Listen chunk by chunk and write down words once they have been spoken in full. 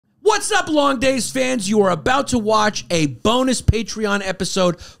What's up, Long Days fans? You are about to watch a bonus Patreon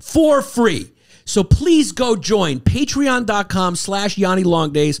episode for free. So please go join patreon.com/Yanni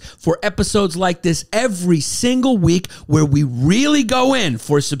Longdays for episodes like this every single week where we really go in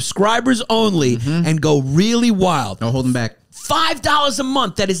for subscribers only and go really wild. No holding back. $5 a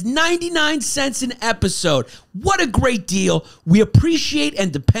month. That is 99 cents an episode. What a great deal. We appreciate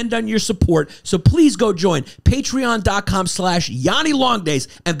and depend on your support. So please go join patreon.com/Yanni Longdays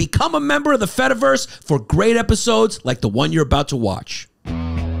and become a member of the Fediverse for great episodes like the one you're about to watch.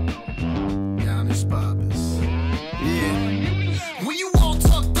 Yannis, Pappas. Yeah. When you all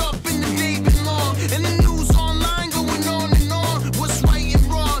tucked up in the day been long, and the news online going on and on, what's right and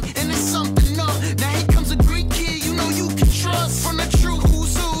wrong, and it's something up. Now here comes a great kid you know you can trust. From the true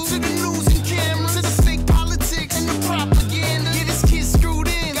who's who to the news and cameras to the fake politics and the propaganda. Yeah, this kid's screwed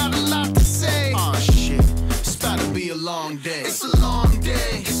in, got a lot to say. Oh shit, it's about to be a long day. It's a long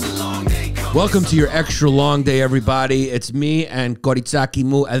day. It's a long day. Welcome to your extra long day, everybody. It's me and Koritsaki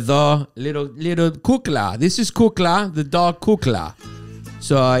Mu Edo, little Kukla. This is Kukla, the dog Kukla.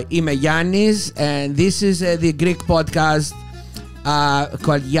 So I'm Yannis, and this is the Greek podcast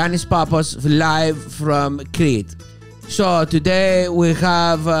called Yannis Pappas, live from Crete. So today we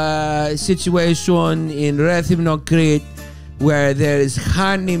have a situation in Rethymno, Crete, where there is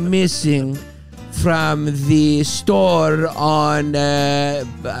honey missing from the store on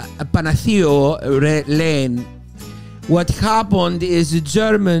Panathio Lane. What happened is a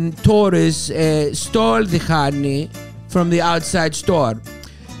German tourist stole the honey from the outside store.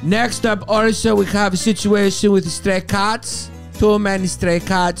 Next up, also, we have a situation with stray cats. Too many stray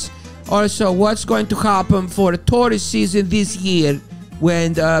cats. Also, what's going to happen for tourist season this year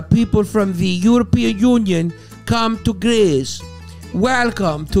when people from the European Union come to Greece?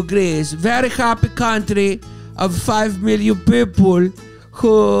 Welcome to Greece, very happy country of 5 million people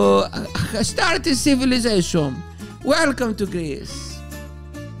who started civilization. Welcome to Greece.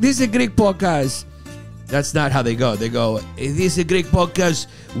 This is a Greek podcast. That's not how they go. They go, this is a Greek podcast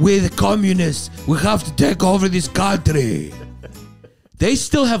with communists. We have to take over this country. They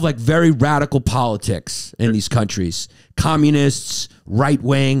still have like very radical politics in these countries. Communists, right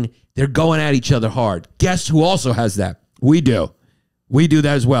wing, they're going at each other hard. Guess who also has that? We do. We do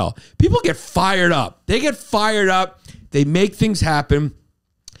that as well. People get fired up. They get fired up. They make things happen.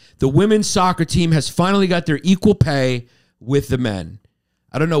 The women's soccer team has finally got their equal pay with the men.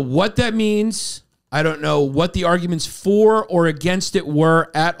 I don't know what that means. I don't know what the arguments for or against it were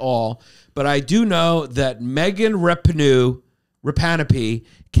at all. But I do know that Megan Rapinoe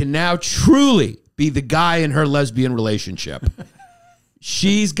can now truly be the guy in her lesbian relationship.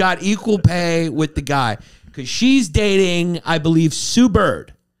 She's got equal pay with the guy. Because she's dating, I believe, Sue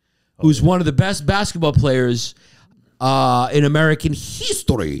Bird, who's one of the best basketball players in American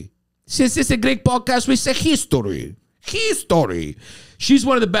history. Since it's a Greek podcast, we say history. History. She's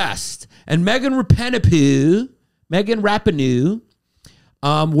one of the best. And Megan Rapinoe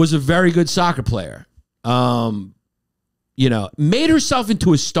was a very good soccer player. You know, made herself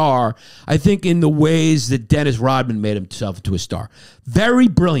into a star, I think, in the ways that Dennis Rodman made himself into a star. Very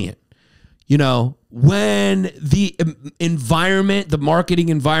brilliant. You know, when the environment, the marketing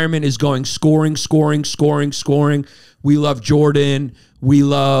environment is going scoring. We love Jordan. We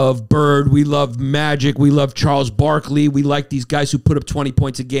love Bird. We love Magic. We love Charles Barkley. We like these guys who put up 20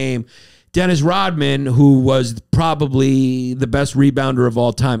 points a game. Dennis Rodman, who was probably the best rebounder of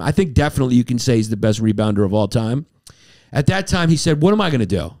all time. I think definitely you can say he's the best rebounder of all time. At that time, he said, what am I going to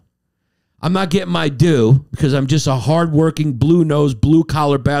do? I'm not getting my due because I'm just a hardworking, blue-nosed,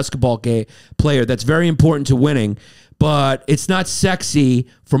 blue-collar basketball player that's very important to winning, but it's not sexy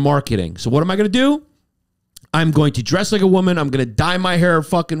for marketing. So what am I going to do? I'm going to dress like a woman. I'm going to dye my hair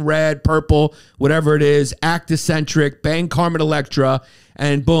fucking red, purple, whatever it is, act eccentric, bang Carmen Electra,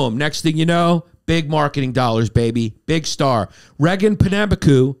 and boom. Next thing you know, big marketing dollars, baby. Big star.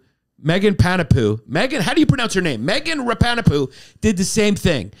 Megan, how do you pronounce her name? Megan Rapinoe did the same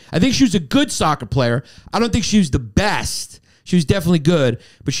thing. I think she was a good soccer player. I don't think she was the best. She was definitely good,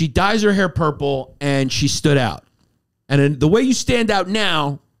 but she dyes her hair purple and she stood out. And the way you stand out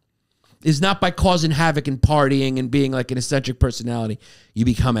now is not by causing havoc and partying and being like an eccentric personality. You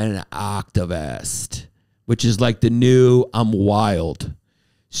become an activist, which is like the new I'm wild.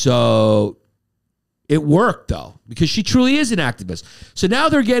 So it worked, though, because she truly is an activist. So now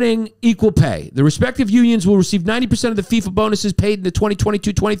they're getting equal pay. The respective unions will receive 90% of the FIFA bonuses paid in the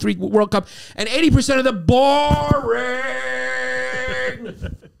 2022-23 World Cup and 80% of the boring.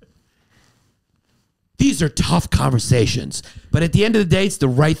 These are tough conversations, but at the end of the day, it's the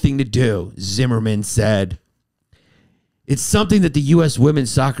right thing to do, Zimmerman said. It's something that the U.S.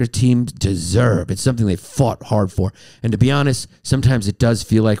 women's soccer team deserve. It's something they fought hard for. And to be honest, sometimes it does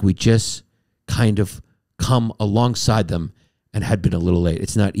feel like we just kind of come alongside them and had been a little late.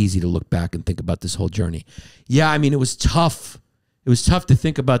 It's not easy to look back and think about this whole journey. Yeah, I mean, it was tough. It was tough to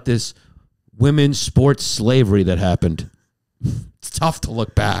think about this women's sports slavery that happened. It's tough to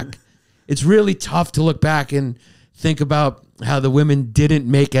look back. It's really tough to look back and think about how the women didn't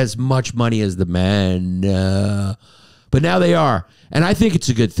make as much money as the men. But now they are. And I think it's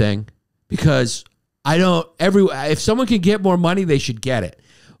a good thing because if someone can get more money, they should get it.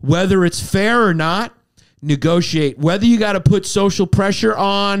 Whether it's fair or not, negotiate. Whether you got to put social pressure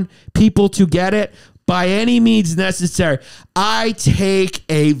on people to get it, by any means necessary. I take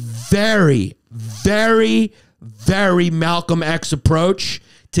a very, very, very Malcolm X approach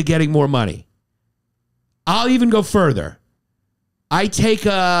to getting more money. I'll even go further. I take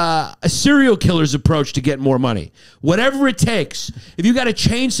a serial killer's approach to get more money. Whatever it takes. If you got to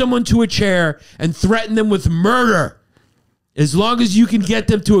chain someone to a chair and threaten them with murder, as long as you can get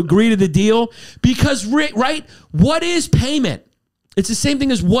them to agree to the deal. Because, right, what is payment? It's the same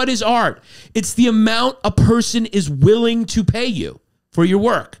thing as what is art. It's the amount a person is willing to pay you for your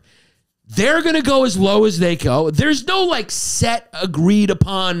work. They're going to go as low as they go. There's no like set, agreed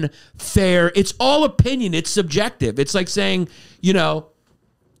upon, fair. It's all opinion. It's subjective. It's like saying, you know,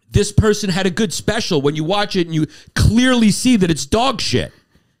 this person had a good special when you watch it and you clearly see that it's dog shit.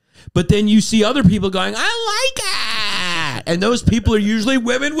 But then you see other people going, I like it. And those people are usually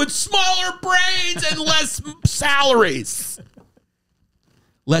women with smaller brains and less salaries.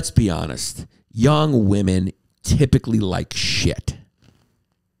 Let's be honest. Young women typically like shit.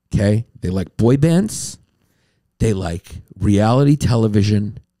 Okay? They like boy bands. They like reality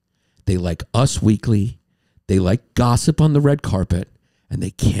television. They like Us Weekly. They like gossip on the red carpet. And they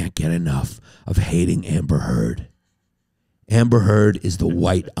can't get enough of hating Amber Heard. Amber Heard is the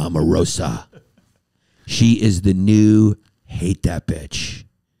white Omarosa. She is the new hate that bitch.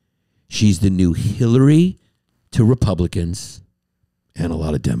 She's the new Hillary to Republicans and a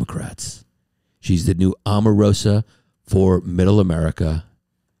lot of Democrats. She's the new Omarosa for middle America.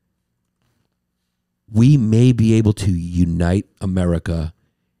 We may be able to unite America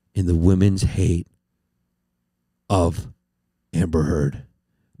in the women's hate of Amber Heard.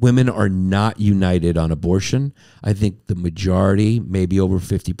 Women are not united on abortion. I think the majority, maybe over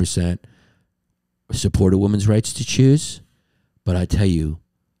 50%, support a woman's rights to choose. But I tell you,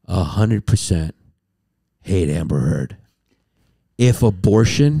 100% hate Amber Heard. If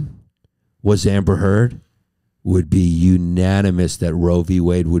abortion was Amber Heard, would be unanimous that Roe v.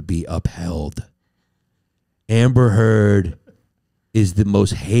 Wade would be upheld. Amber Heard is the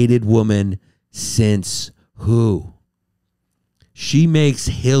most hated woman since who? She makes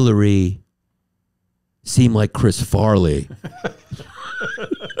Hillary seem like Chris Farley.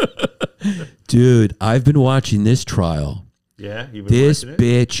 Dude, I've been watching this trial. Yeah, you've been this watching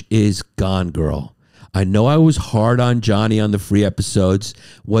it? bitch is gone, girl. I know I was hard on Johnny on the free episodes.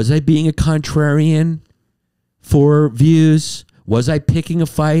 Was I being a contrarian for views? Was I picking a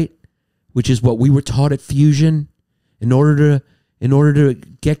fight, which is what we were taught at Fusion, in order to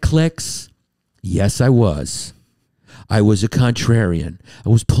get clicks? Yes, I was. I was a contrarian. I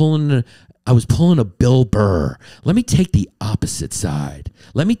was pulling a Bill Burr. Let me take the opposite side.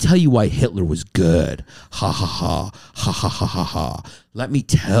 Let me tell you why Hitler was good. Ha ha ha. Ha ha ha ha ha. Let me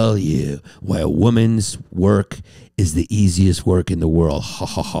tell you why a woman's work is the easiest work in the world. Ha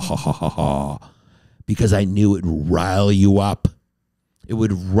ha ha ha ha ha ha. Because I knew it would rile you up. It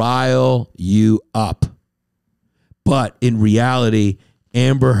would rile you up. But in reality,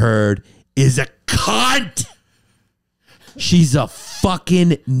 Amber Heard is a cunt. She's a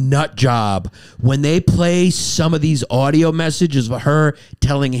fucking nut job. When they play some of these audio messages of her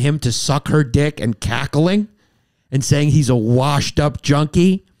telling him to suck her dick and cackling and saying he's a washed up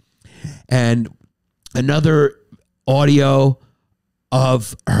junkie, and another audio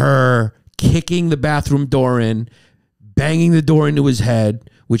of her kicking the bathroom door in, banging the door into his head,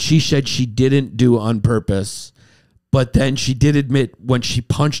 which she said she didn't do on purpose. But then she did admit when she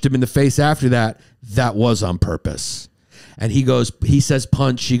punched him in the face after that, that was on purpose. And he says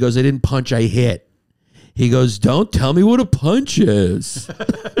punch. She goes, I didn't punch, I hit. He goes, don't tell me what a punch is.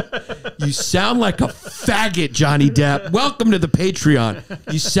 You sound like a faggot, Johnny Depp. Welcome to the Patreon.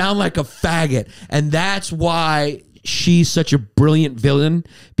 You sound like a faggot. And that's why she's such a brilliant villain,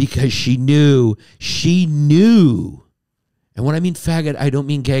 because she knew. And when I mean faggot, I don't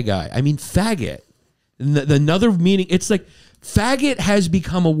mean gay guy. I mean faggot. Another meaning, it's like, faggot has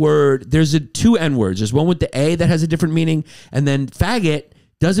become a word. There's two N words. There's one with the A that has a different meaning. And then faggot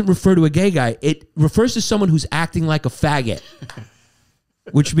doesn't refer to a gay guy. It refers to someone who's acting like a faggot,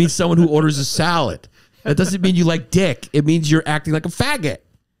 which means someone who orders a salad. That doesn't mean you like dick. It means you're acting like a faggot.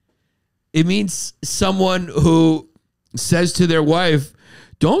 It means someone who says to their wife,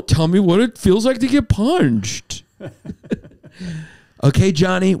 don't tell me what it feels like to get punched. Okay,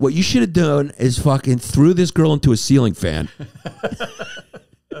 Johnny, what you should have done is fucking threw this girl into a ceiling fan.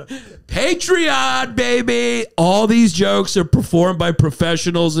 Patreon, baby. All these jokes are performed by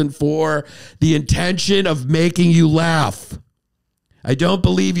professionals and for the intention of making you laugh. I don't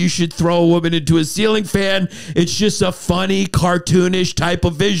believe you should throw a woman into a ceiling fan. It's just a funny, cartoonish type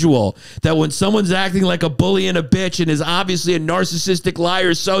of visual that when someone's acting like a bully and a bitch and is obviously a narcissistic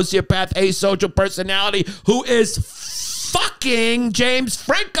liar, sociopath, asocial personality who is fucking James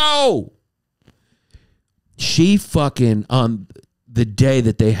Franco. She fucking, on the day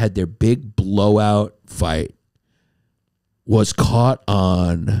that they had their big blowout fight, was caught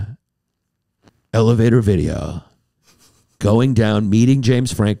on elevator video going down, meeting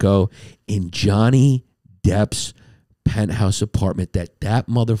James Franco in Johnny Depp's penthouse apartment that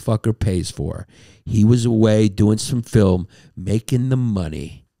motherfucker pays for. He was away doing some film, making the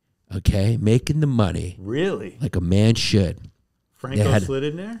money. Okay? Making the money. Really? Like a man should. Franco slid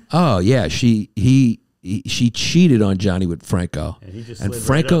in there? Oh, yeah. She cheated on Johnny with Franco. And he just and slid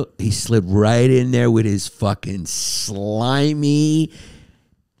Franco, right up. he slid right in there with his fucking slimy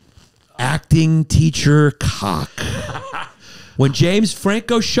acting teacher cock. When James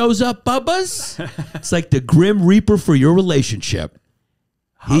Franco shows up, Pappas, it's like the Grim Reaper for your relationship.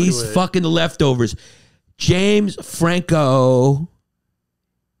 Hollywood. He's fucking the leftovers. James Franco,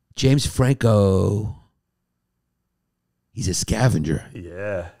 he's a scavenger.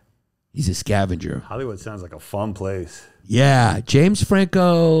 Yeah. He's a scavenger. Hollywood sounds like a fun place. Yeah, James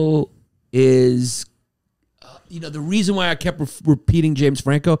Franco is, the reason why I kept repeating James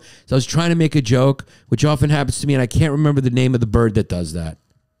Franco is I was trying to make a joke, which often happens to me, and I can't remember the name of the bird that does that.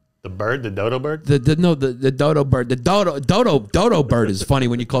 The bird? The dodo bird? The dodo bird. The dodo bird is funny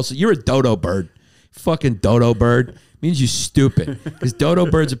when you call so. You're a dodo bird. Fucking dodo bird. Means you're stupid. Because dodo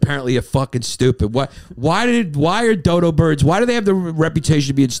birds apparently are fucking stupid. Why are dodo birds, why do they have the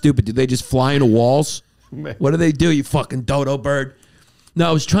reputation of being stupid? Do they just fly into walls? What do they do, you fucking dodo bird? No,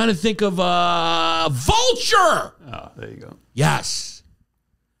 I was trying to think of vulture. Oh, there you go. Yes.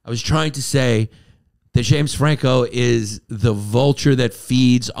 I was trying to say that James Franco is the vulture that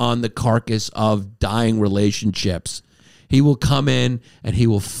feeds on the carcass of dying relationships. He will come in and he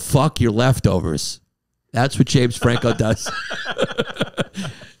will fuck your leftovers. That's what James Franco does.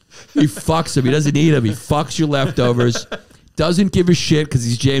 He fucks them. He doesn't eat them. He fucks your leftovers. Doesn't give a shit because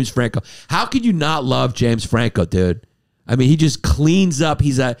he's James Franco. How could you not love James Franco, dude? I mean, he just cleans up.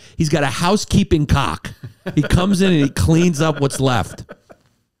 He's got a housekeeping cock. He comes in and he cleans up what's left.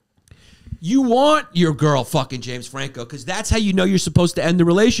 You want your girl fucking James Franco because that's how you know you're supposed to end the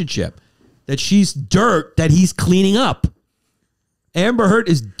relationship. That she's dirt that he's cleaning up. Amber Heard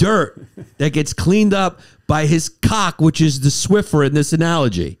is dirt that gets cleaned up by his cock, which is the Swiffer in this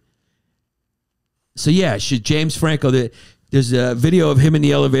analogy. So yeah, James Franco, there's a video of him in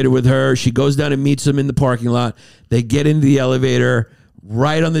the elevator with her. She goes down and meets him in the parking lot. They get into the elevator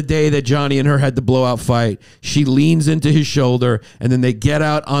right on the day that Johnny and her had the blowout fight. She leans into his shoulder, and then they get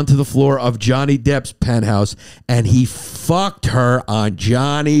out onto the floor of Johnny Depp's penthouse, and he fucked her on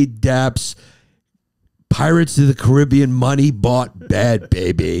Johnny Depp's Pirates of the Caribbean money bought bed,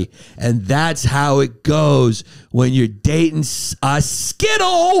 baby. And that's how it goes when you're dating a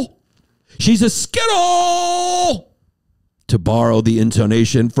Skittle. She's a Skittle. To borrow the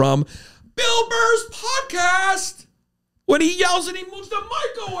intonation from Bill Burr's podcast when he yells and he moves the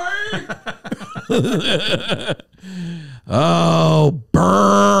mic away. Oh,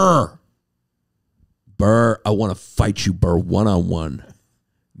 Burr. Burr, I want to fight you, Burr, one-on-one.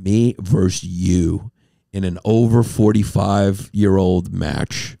 Me versus you in an over 45-year-old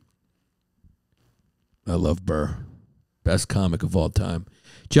match. I love Burr. Best comic of all time.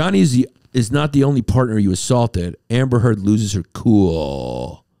 Johnny is not the only partner you assaulted. Amber Heard loses her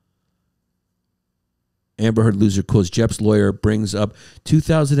cool. Amber Heard loses her cool. Jepp's lawyer brings up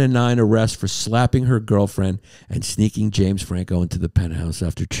 2009 arrest for slapping her girlfriend and sneaking James Franco into the penthouse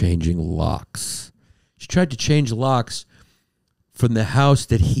after changing locks. She tried to change locks from the house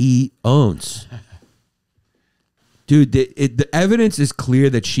that he owns. Dude, the evidence is clear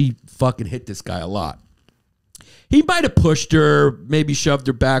that she fucking hit this guy a lot. He might have pushed her, maybe shoved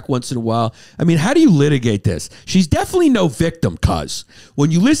her back once in a while. I mean, how do you litigate this? She's definitely no victim, cuz.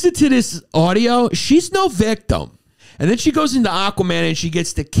 When you listen to this audio, she's no victim. And then she goes into Aquaman and she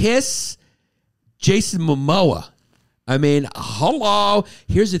gets to kiss Jason Momoa. I mean, hello.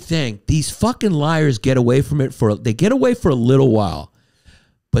 Here's the thing. These fucking liars get away from it they get away for a little while.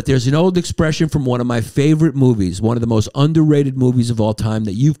 But there's an old expression from one of my favorite movies, one of the most underrated movies of all time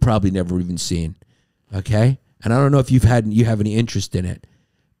that you've probably never even seen. Okay? And I don't know if you have any interest in it,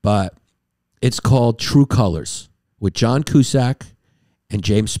 but it's called True Colors with John Cusack and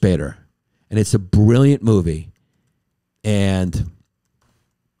James Spader. And it's a brilliant movie. And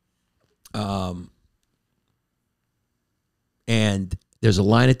there's a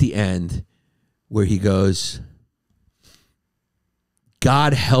line at the end where he goes,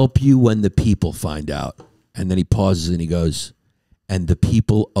 God help you when the people find out. And then he pauses and he goes, and the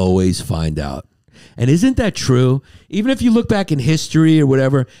people always find out. And isn't that true? Even if you look back in history or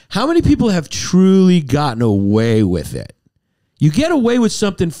whatever, how many people have truly gotten away with it? You get away with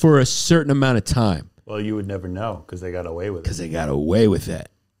something for a certain amount of time. Well, you would never know because they got away with it. Because they got away with it.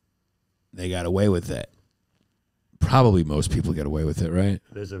 They got away with it. Probably most people get away with it, right?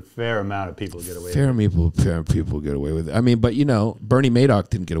 There's a fair amount of people get away with it. Fair people get away with it. I mean, but you know, Bernie Madoff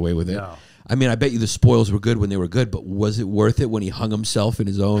didn't get away with it. No. I mean, I bet you the spoils were good when they were good, but was it worth it when he hung himself in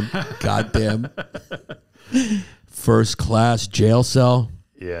his own goddamn first class jail cell?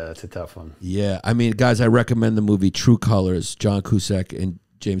 Yeah, that's a tough one. Yeah. I mean, guys, I recommend the movie True Colors, John Cusack and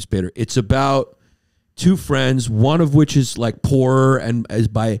James Spader. It's about two friends, one of which is like poorer and is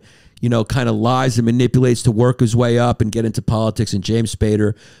by, you know, kind of lies and manipulates to work his way up and get into politics, and James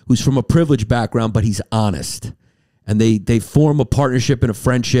Spader, who's from a privileged background, but he's honest. And they form a partnership and a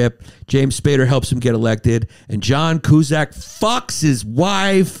friendship. James Spader helps him get elected, and John Cusack fucks his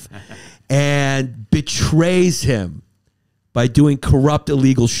wife and betrays him by doing corrupt,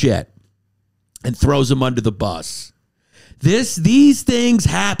 illegal shit and throws him under the bus. These things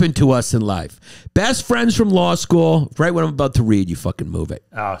happen to us in life. Best friends from law school. Right when I'm about to read, you fucking move it.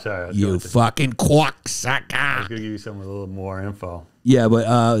 Oh, sorry. You fucking cocksucker. I was going to give you some with a little more info. Yeah, but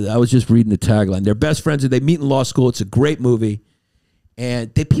I was just reading the tagline. They're best friends and they meet in law school. It's a great movie.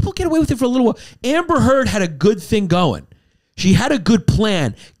 And people get away with it for a little while. Amber Heard had a good thing going. She had a good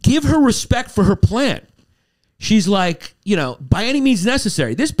plan. Give her respect for her plan. She's like, you know, by any means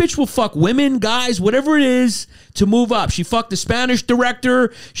necessary. This bitch will fuck women, guys, whatever it is to move up. She fucked a Spanish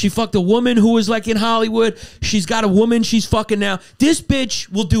director. She fucked a woman who was like in Hollywood. She's got a woman she's fucking now. This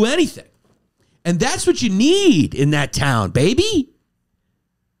bitch will do anything. And that's what you need in that town, baby.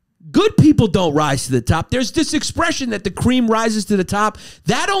 Good people don't rise to the top. There's this expression that the cream rises to the top.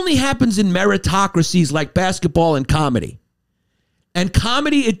 That only happens in meritocracies like basketball and comedy. And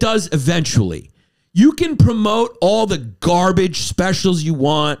comedy, it does eventually. You can promote all the garbage specials you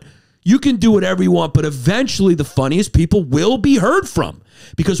want. You can do whatever you want, but eventually the funniest people will be heard from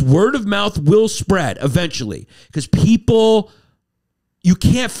because word of mouth will spread eventually. Because people, you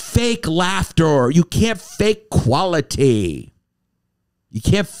can't fake laughter. You can't fake quality. You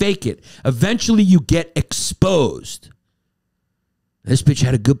can't fake it. Eventually you get exposed. This bitch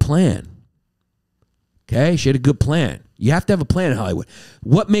had a good plan. Okay? She had a good plan. You have to have a plan in Hollywood.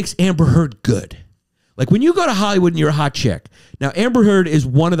 What makes Amber Heard good? Like when you go to Hollywood and you're a hot chick. Now, Amber Heard is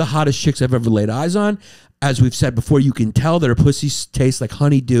one of the hottest chicks I've ever laid eyes on. As we've said before, you can tell that her pussy tastes like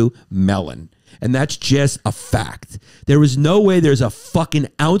honeydew melon. And that's just a fact. There is no way there's a fucking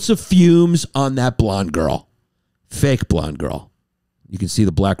ounce of fumes on that blonde girl. Fake blonde girl. You can see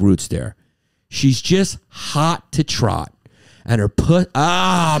the black roots there. She's just hot to trot. And her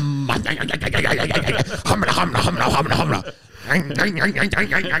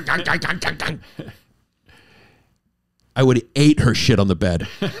I would have ate her shit on the bed.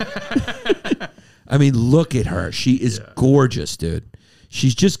 I mean, look at her. She is gorgeous, dude.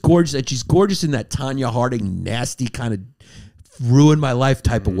 She's just gorgeous. And she's gorgeous in that Tanya Harding nasty kind of ruin my life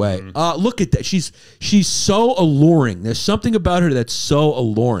type of way. Look at that. She's so alluring. There's something about her that's so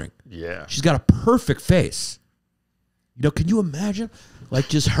alluring. Yeah. She's got a perfect face. You know, can you imagine? Like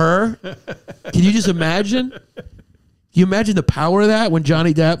just her? Can you just imagine? Can you imagine the power of that when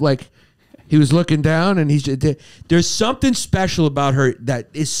Johnny Depp, like, he was looking down and there's something special about her that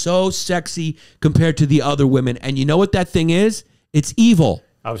is so sexy compared to the other women. And you know what that thing is? It's evil.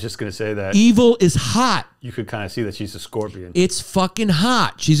 I was just going to say that. Evil is hot. You could kind of see that she's a scorpion. It's fucking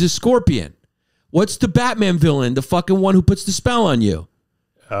hot. She's a scorpion. What's the Batman villain? The fucking one who puts the spell on you.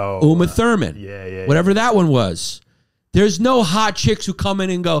 Oh. Uma Thurman. Yeah. Whatever that one was. There's no hot chicks who come in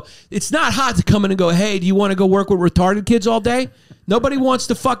and go, it's not hot to come in and go, hey, do you want to go work with retarded kids all day? Nobody wants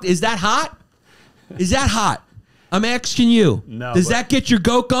to fuck. Is that hot? Is that hot? I'm asking you. No. Does that get your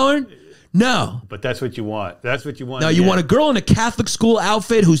goat going? No. But that's what you want. That's what you want. No, you want a girl in a Catholic school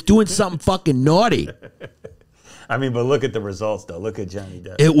outfit who's doing something fucking naughty. I mean, but look at the results, though. Look at Johnny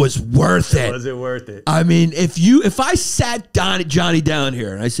Depp. It was worth it. Was it worth it? I mean, if I sat Johnny down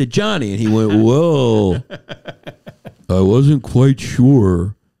here and I said, Johnny, and he went, whoa, I wasn't quite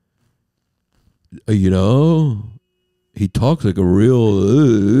sure. You know, he talks like a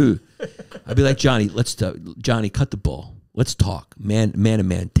real. I'd be like, Johnny, Johnny, cut the bull. Let's talk, man to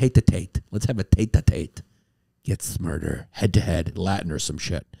man, tate to tate. Let's have a tate to tate. Gets murder, head to head, Latin or some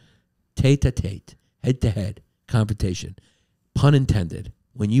shit. Tate to tate, head to head. Confrontation, pun intended.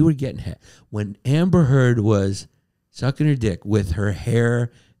 When you were getting when Amber Heard was sucking her dick with her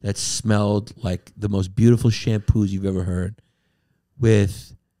hair that smelled like the most beautiful shampoos you've ever heard,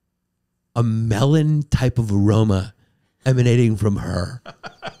 with a melon type of aroma emanating from her,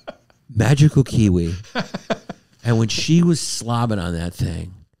 magical kiwi, and when she was slobbing on that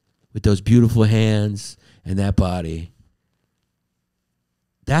thing with those beautiful hands and that body,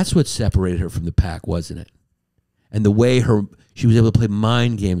 that's what separated her from the pack, wasn't it? And the way she was able to play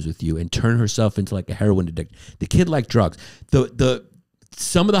mind games with you and turn herself into like a heroin addict. The kid liked drugs.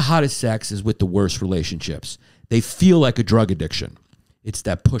 Some of the hottest sex is with the worst relationships. They feel like a drug addiction. It's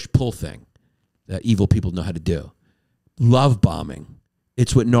that push-pull thing that evil people know how to do. Love bombing.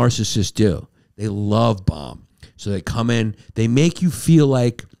 It's what narcissists do. They love bomb. So they come in, they make you feel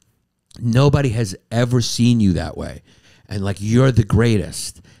like nobody has ever seen you that way. And like you're the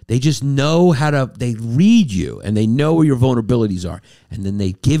greatest. They just know they read you and they know where your vulnerabilities are. And then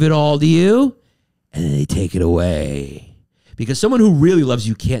they give it all to you and then they take it away. Because someone who really loves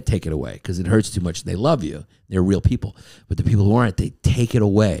you can't take it away because it hurts too much. They love you. They're real people. But the people who aren't, they take it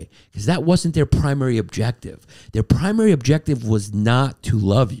away because that wasn't their primary objective. Their primary objective was not to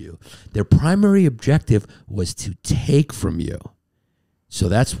love you. Their primary objective was to take from you. So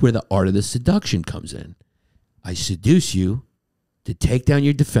that's where the art of the seduction comes in. I seduce you to take down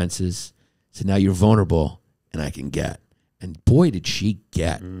your defenses, so now you're vulnerable, and I can get. And boy, did she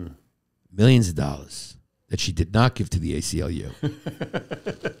get millions of dollars that she did not give to the ACLU.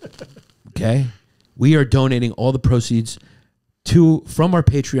 Okay? We are donating all the proceeds from our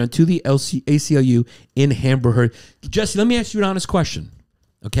Patreon to the ACLU in Amber Heard. Jesse, let me ask you an honest question.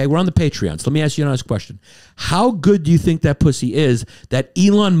 Okay, we're on the Patreon, so let me ask you an honest question. How good do you think that pussy is that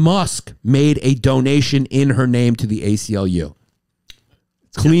Elon Musk made a donation in her name to the ACLU?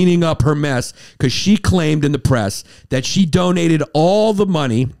 Cleaning up her mess, because she claimed in the press that she donated all the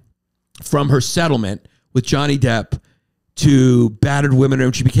money from her settlement with Johnny Depp to battered women,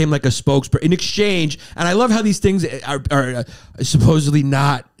 and she became like a spokesperson in exchange. And I love how these things are supposedly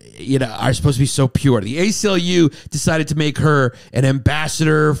not, are supposed to be so pure. The ACLU decided to make her an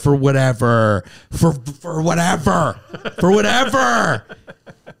ambassador for whatever, for whatever.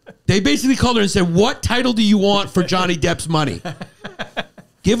 They basically called her and said, what title do you want for Johnny Depp's money?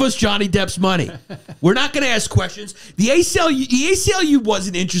 Give us Johnny Depp's money. We're not going to ask questions. The ACLU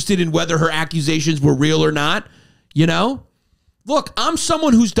wasn't interested in whether her accusations were real or not. Look, I'm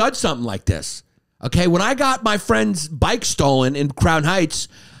someone who's done something like this. Okay, when I got my friend's bike stolen in Crown Heights,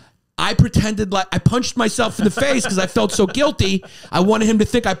 I pretended like I punched myself in the face because I felt so guilty. I wanted him to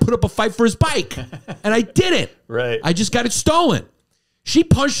think I put up a fight for his bike, and I didn't. Right. I just got it stolen. She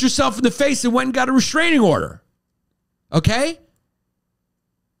punched herself in the face and went and got a restraining order. Okay?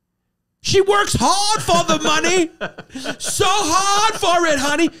 She works hard for the money. So hard for it,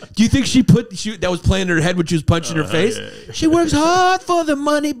 honey. Do you think that was playing in her head when she was punching her face? Yeah. She works hard for the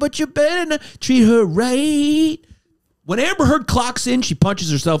money, but you better not treat her right. When Amber Heard clocks in, she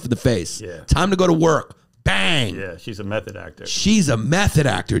punches herself in the face. Yeah. Time to go to work. Bang. Yeah, she's a method actor. She's a method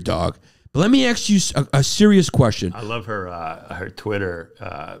actor, dog. But let me ask you a serious question. I love her Twitter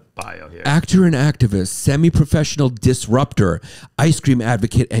bio here. Actor and activist, semi-professional disruptor, ice cream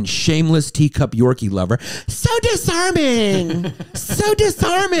advocate, and shameless teacup Yorkie lover. So disarming. So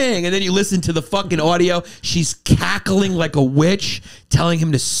disarming. And then you listen to the fucking audio. She's cackling like a witch, telling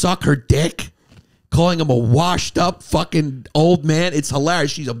him to suck her dick. Calling him a washed up fucking old man. It's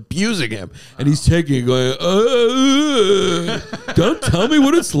hilarious. She's abusing him. And he's taking it going, don't tell me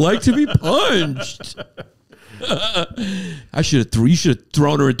what it's like to be punched. You should have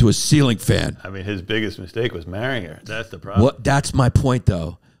thrown her into a ceiling fan. I mean, his biggest mistake was marrying her. That's the problem. That's my point,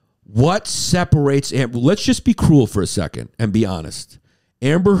 though. What separates Amber? Let's just be cruel for a second and be honest.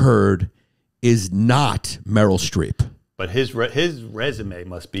 Amber Heard is not Meryl Streep. But his resume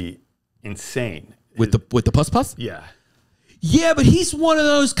must be insane. With the puss? Yeah. Yeah, but he's one of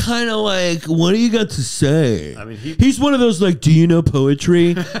those kind of like, what do you got to say? I mean, he's one of those like, do you know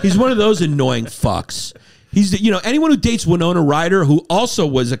poetry? He's one of those annoying fucks. He's anyone who dates Winona Ryder, who also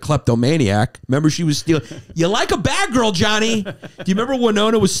was a kleptomaniac. Remember, she was stealing. You like a bad girl, Johnny? Do you remember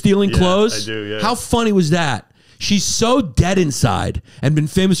Winona was stealing clothes? I do. Yeah. How funny was that? She's so dead inside and been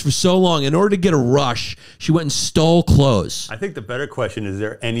famous for so long. In order to get a rush, she went and stole clothes. I think the better question is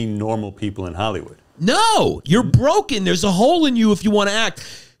there any normal people in Hollywood? No, you're broken. There's a hole in you if you want to act.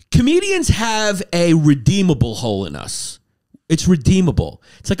 Comedians have a redeemable hole in us. It's redeemable.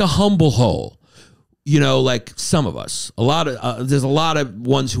 It's like a humble hole. You know, like some of us. There's a lot of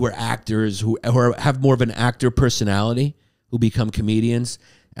ones who are actors who have more of an actor personality who become comedians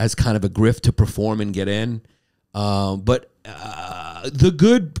as kind of a grift to perform and get in. But the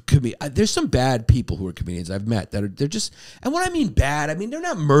good there's some bad people who are comedians I've met that they're just, and when I mean bad, I mean they're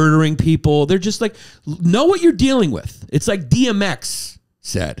not murdering people. They're just like, know what you're dealing with. It's like DMX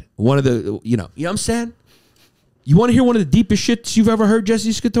said, one of the, you know what I'm saying? You want to hear one of the deepest shits you've ever heard, Jesse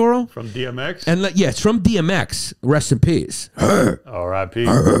Scatoro? From DMX? And yeah, it's from DMX. Rest in peace. R.I.P.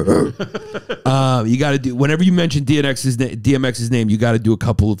 You got to do, whenever you mention DMX's name, you got to do a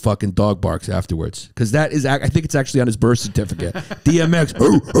couple of fucking dog barks afterwards. Because that is, I think it's actually on his birth certificate. DMX.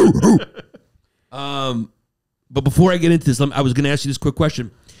 But before I get into this, I was going to ask you this quick question.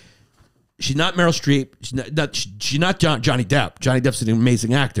 She's not Meryl Streep. She's not Johnny Depp. Johnny Depp's an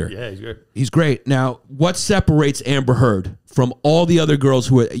amazing actor. Yeah, he's good. He's great. Now, what separates Amber Heard from all the other girls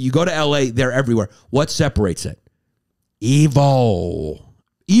who are, you go to LA, they're everywhere. What separates it? Evil.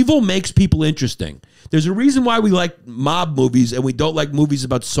 Evil makes people interesting. There's a reason why we like mob movies and we don't like movies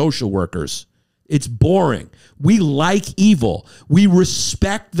about social workers. It's boring. We like evil. We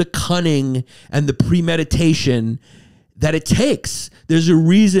respect the cunning and the premeditation that it takes. There's a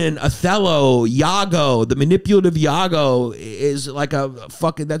reason Othello, Iago, the manipulative Iago is like a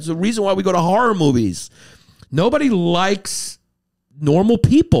fucking, that's the reason why we go to horror movies. Nobody likes normal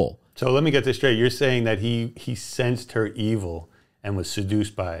people. So let me get this straight. You're saying that he sensed her evil and was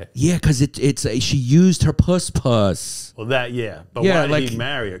seduced by it. Yeah, because she used her puss. Well, that, yeah. But yeah, why did like, he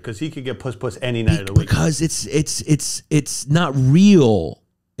marry her? Because he could get puss any night of the week. Because it's not real.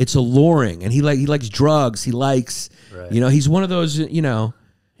 It's alluring, and he likes drugs. He likes, right. You know, he's one of those, you know.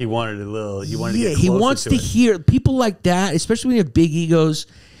 He wanted a little. He wanted to get he wants to hear people like that, especially when you have big egos.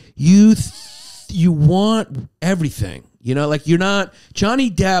 You want everything, you know. Like, you're not,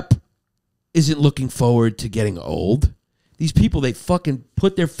 Johnny Depp isn't looking forward to getting old. These people, they fucking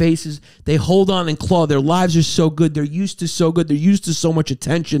put their faces, they hold on and claw. Their lives are so good. They're used to so good. They're used to so much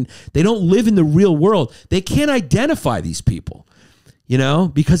attention. They don't live in the real world. They can't identify these people. You know,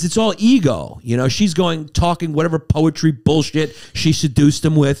 because it's all ego. You know, she's talking whatever poetry bullshit she seduced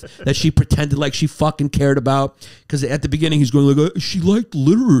him with that she pretended like she fucking cared about. Because at the beginning, he's going like, she liked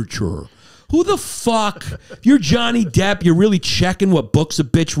literature. Who the fuck? You're Johnny Depp. You're really checking what books a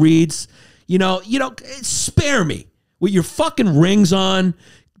bitch reads. You know, spare me with your fucking rings on.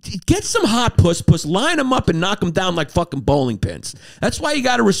 Get some hot puss, line them up and knock them down like fucking bowling pins. That's why you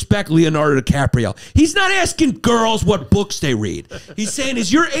got to respect Leonardo DiCaprio. He's not asking girls what books they read. He's saying,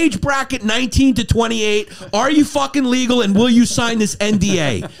 is your age bracket 19 to 28? Are you fucking legal and will you sign this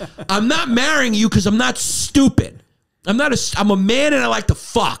NDA? I'm not marrying you because I'm not stupid. I'm a man and I like to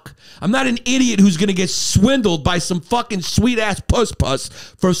fuck. I'm not an idiot who's going to get swindled by some fucking sweet-ass puss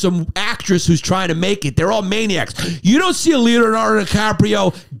for some actress who's trying to make it. They're all maniacs. You don't see a Leonardo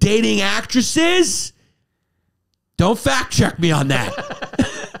DiCaprio dating actresses? Don't fact-check me on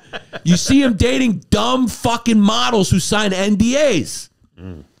that. You see him dating dumb fucking models who sign NDAs.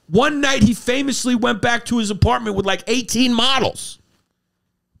 One night, he famously went back to his apartment with like 18 models.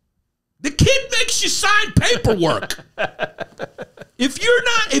 The kid makes you sign paperwork.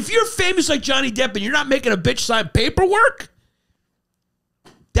 If you're famous like Johnny Depp and you're not making a bitch sign paperwork,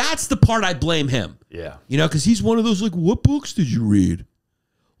 that's the part I blame him. Yeah. You know, because he's one of those, like, what books did you read?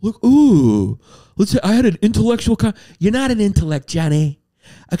 Look, ooh, let's say I had an intellectual. You're not an intellect, Johnny.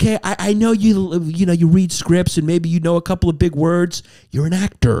 Okay, I know you read scripts and maybe you know a couple of big words. You're an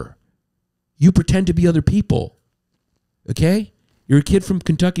actor. You pretend to be other people. Okay? You're a kid from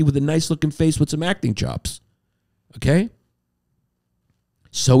Kentucky with a nice-looking face with some acting chops. Okay?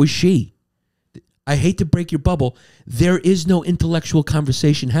 So is she. I hate to break your bubble. There is no intellectual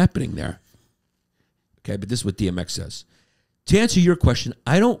conversation happening there. Okay, but this is what DMX says. To answer your question,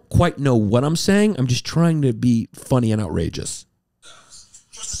 I don't quite know what I'm saying. I'm just trying to be funny and outrageous.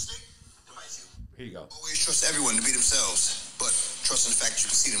 Trust the snake, it bites you. Here you go. Always trust everyone to be themselves, but trust in the fact that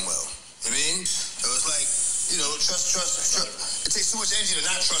you can see them well. You know what I mean? So it's like, you know, trust. It takes too much energy to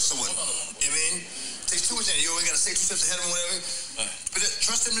not trust someone. You know what I mean? It takes too much energy. You always got to stay 2 steps ahead of them or whatever. Right. But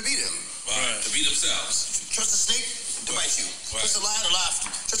trust them to be them. Right. To be themselves. Trust the snake to bite you. Right. Trust the lion to lie for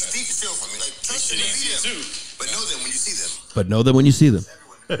you. Trust the thief to steal from you. Like, trust them to be them. But know them when you see them. But know them when you see them.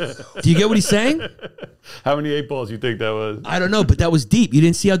 Do you get what he's saying? How many 8 balls you think that was? I don't know, but that was deep. You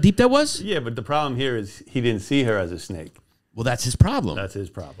didn't see how deep that was? Yeah, but the problem here is he didn't see her as a snake. Well, that's his problem. That's his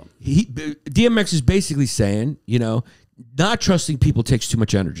problem. DMX is basically saying, you know, not trusting people takes too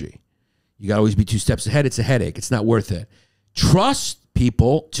much energy. You got to always be 2 steps ahead. It's a headache. It's not worth it. Trust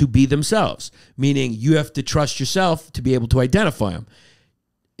people to be themselves, meaning you have to trust yourself to be able to identify them.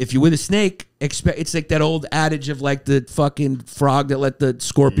 If you're with a snake, it's like that old adage of like the fucking frog that let the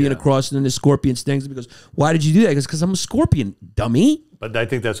scorpion across and then the scorpion stings him. He goes, why did you do that? He goes, because I'm a scorpion, dummy. But I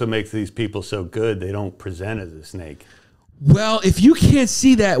think that's what makes these people so good. They don't present as a snake. Well, if you can't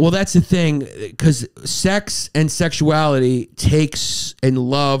see that, well, that's the thing, because sex and sexuality takes, and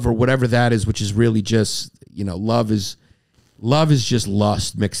love or whatever that is, which is really just, you know, love is just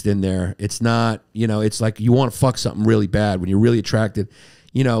lust mixed in there. It's not, you know, it's like you want to fuck something really bad when you're really attracted.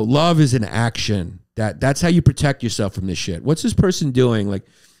 You know, love is an action. That's how you protect yourself from this shit. What's this person doing? Like,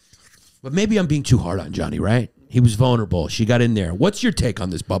 but maybe I'm being too hard on Johnny, right? He was vulnerable. She got in there. What's your take on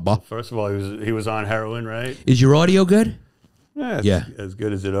this, Bubba? First of all, he was on heroin, right? Is your audio good? Yeah, as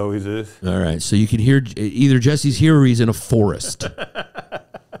good as it always is. All right, so you can hear either Jesse's here or he's in a forest.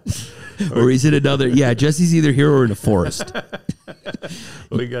 Or he's in another. Yeah, Jesse's either here or in a forest.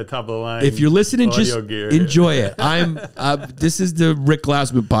 We got top of the line. If you're listening, just gear. enjoy it. This is the Rick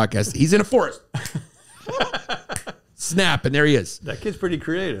Glassman podcast. He's in a forest. Snap, and there he is. That kid's pretty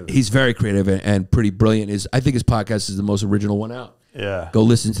creative. He's very creative and pretty brilliant. I think his podcast is the most original one out. Yeah. Go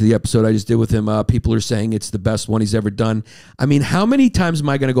listen to the episode I just did with him. People are saying it's the best one he's ever done. I mean, how many times am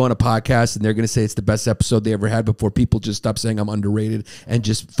I going to go on a podcast and they're going to say it's the best episode they ever had before people just stop saying I'm underrated and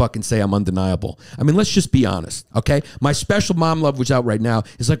just fucking say I'm undeniable? I mean, let's just be honest, okay? My Special Mom Love, which out right now,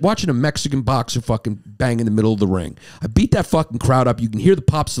 is like watching a Mexican boxer fucking bang in the middle of the ring. I beat that fucking crowd up. You can hear the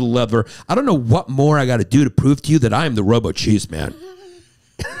pops of the leather. I don't know what more I got to do to prove to you that I am the Robo Cheese Man.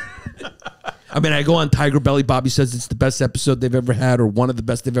 I mean, I go on Tiger Belly. Bobby says it's the best episode they've ever had, or one of the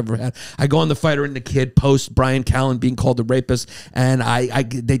best they've ever had. I go on The Fighter and the Kid post Brian Callen being called a rapist, and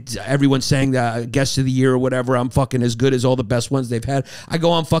everyone's saying guest of the year or whatever. I'm fucking as good as all the best ones they've had. I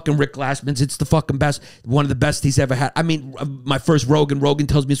go on fucking Rick Glassman's. It's the fucking best, one of the best he's ever had. I mean, my first Rogan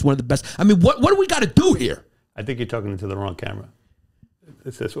tells me it's one of the best. I mean, what do we got to do here? I think you're talking into the wrong camera.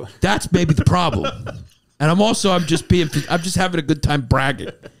 It's this one. That's maybe the problem. And I'm just having a good time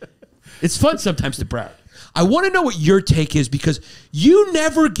bragging. It's fun sometimes to brag. I want to know what your take is, because you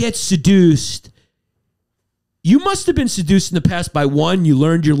never get seduced. You must have been seduced in the past by one, you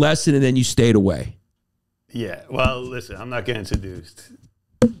learned your lesson, and then you stayed away. Yeah. Well, listen, I'm not getting seduced.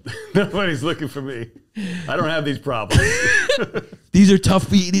 Nobody's looking for me. I don't have these problems. These are tough.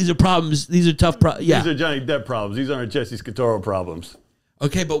 These are problems. These are tough problems. Yeah. These are Johnny Depp problems. These aren't Jesse Scatoro problems.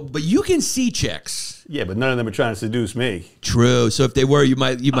 Okay, but you can see chicks. Yeah, but none of them are trying to seduce me. True. So if they were, you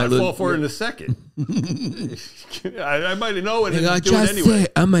might I'd lose. fall for it in a second. I might know what he's doing anyway.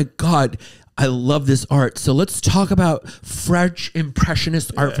 Oh my God, I love this art. So let's talk about French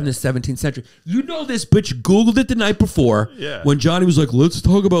Impressionist art from the 17th century. You know this bitch Googled it the night before. Yeah. When Johnny was like, let's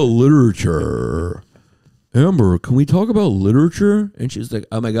talk about literature. Amber, can we talk about literature? And she's like,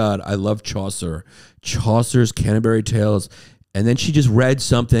 oh my God, I love Chaucer. Chaucer's Canterbury Tales. And then she just read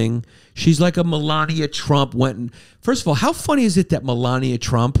something. She's like a Melania Trump went and... First of all, how funny is it that Melania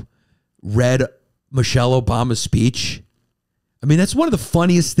Trump read Michelle Obama's speech? I mean, that's one of the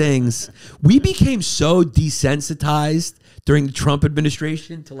funniest things. We became so desensitized during the Trump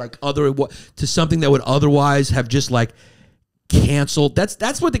administration to something that would otherwise have just like canceled.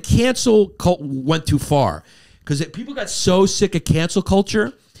 That's what the cancel cult went too far. Because people got so sick of cancel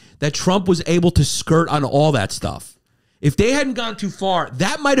culture that Trump was able to skirt on all that stuff. If they hadn't gone too far,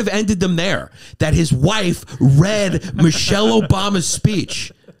 that might have ended them there. That his wife read Michelle Obama's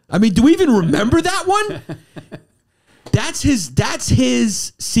speech. I mean, do we even remember that one? That's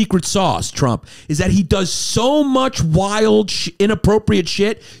his secret sauce, Trump, is that he does so much wild, inappropriate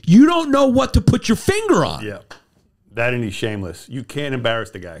shit, you don't know what to put your finger on. Yeah. That and he's shameless. You can't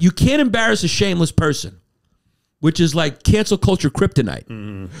embarrass the guy. You can't embarrass a shameless person, which is like cancel culture kryptonite.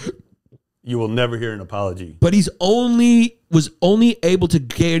 Mm-hmm. You will never hear an apology. But was only able to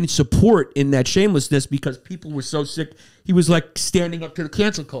gain support in that shamelessness because people were so sick. He was like standing up to the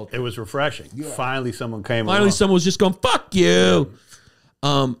cancel culture. It was refreshing. Yeah. Finally, someone came along. Finally, someone was just going, fuck you.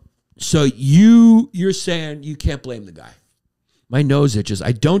 So you're saying you can't blame the guy. My nose itches.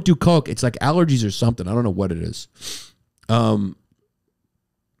 I don't do coke. It's like allergies or something. I don't know what it is.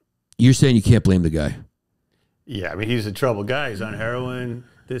 You're saying you can't blame the guy. Yeah, I mean, he's a troubled guy. He's on heroin.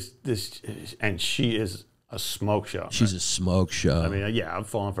 And she is a smoke show. She's a smoke show. I mean, yeah, I'm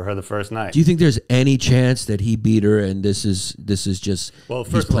falling for her the first night. Do you think there's any chance that he beat her and this is just Well,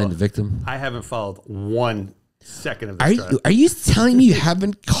 he's first playing of all, the victim? I haven't followed 1 second of this trial. Are you telling me you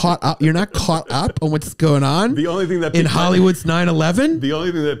haven't caught up? You're not caught up on what's going on The only thing that in piqued Hollywood's 9/11? the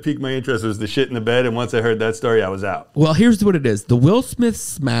only thing that piqued my interest was the shit in the bed, and once I heard that story, I was out. Well, here's what it is. The Will Smith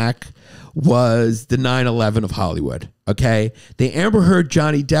smack was the 9/11 of Hollywood, okay? The Amber Heard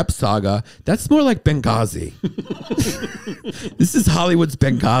Johnny Depp saga, that's more like Benghazi. This is Hollywood's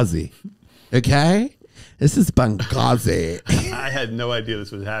Benghazi, okay? This is Benghazi. I had no idea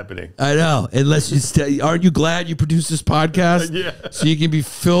this was happening. I know. Unless you aren't you glad you produced this podcast? Yeah. So you can be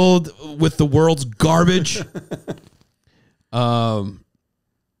filled with the world's garbage.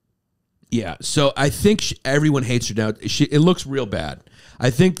 Yeah. So I think everyone hates her now. It looks real bad. I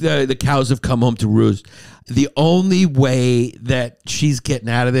think the cows have come home to roost. The only way that she's getting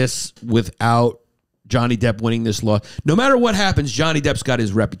out of this without Johnny Depp winning this law, no matter what happens, Johnny Depp's got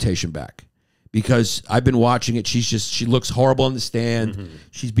his reputation back. Because I've been watching it. She looks horrible on the stand. Mm-hmm.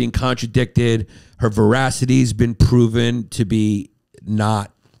 She's being contradicted. Her veracity's been proven to be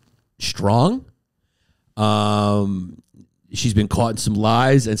not strong. She's been caught in some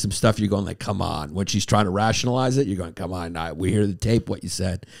lies and some stuff. You're going like, come on. When she's trying to rationalize it, you're going, come on. We hear the tape, what you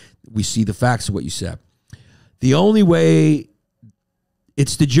said. We see the facts of what you said. The only way,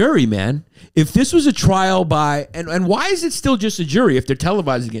 it's the jury, man. If this was a trial by, and why is it still just a jury if they're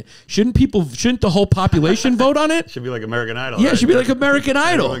televising it? Shouldn't the whole population vote on it? Should be like American Idol. Yeah, right? it should be like American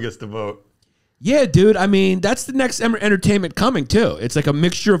Idol. Everyone gets to vote. Yeah, dude. I mean, that's the next entertainment coming, too. It's like a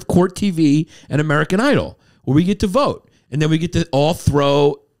mixture of court TV and American Idol, where we get to vote. And then we get to all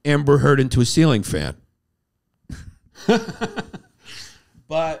throw Amber Heard into a ceiling fan.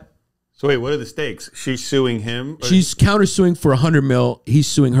 But... So wait, what are the stakes? She's suing him? Or? She's countersuing for $100 million. He's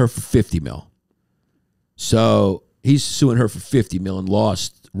suing her for $50 million. So he's suing her for $50 million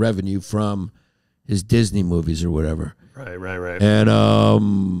lost revenue from his Disney movies or whatever. Right.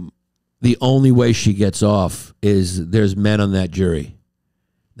 And the only way she gets off is there's men on that jury.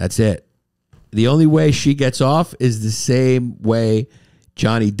 That's it. The only way she gets off is the same way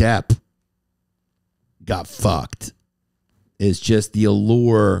Johnny Depp got fucked. It's just the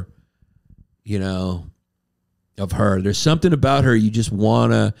allure, you know, of her. There's something about her you just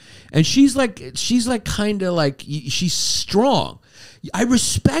wanna, and she's kind of like, she's strong. I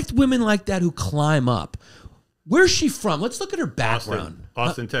respect women like that who climb up. Where's she from? Let's look at her background.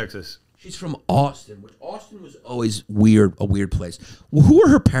 Austin, Texas. She's from Austin, which Austin was always a weird place. Well, who are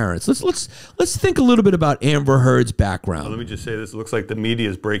her parents? Let's think a little bit about Amber Heard's background. Well, let me just say this. It looks like the media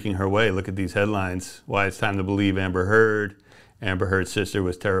is breaking her way. Look at these headlines. Why it's time to believe Amber Heard. Amber Heard's sister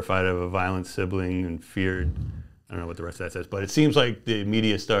was terrified of a violent sibling and feared, I don't know what the rest of that says, but it seems like the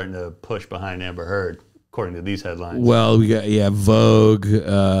media is starting to push behind Amber Heard, according to these headlines. Well, we got, Vogue,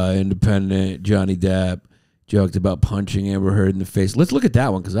 Independent, Johnny Depp joked about punching Amber Heard in the face. Let's look at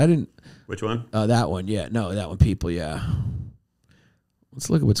that one, because I didn't. Which one? That one, yeah. No, that one, people, yeah. Let's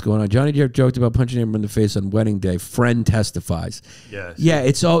look at what's going on. Johnny Depp joked about punching Amber in the face on wedding day. Friend testifies. Yes. Yeah,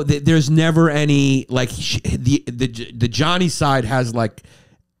 it's all. There's never any like the Johnny side has like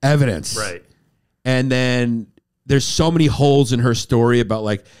evidence, right? And then there's so many holes in her story about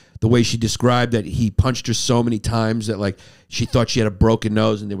like the way she described that he punched her so many times that like she thought she had a broken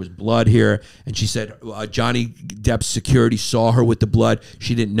nose and there was blood here, and she said Johnny Depp's security saw her with the blood.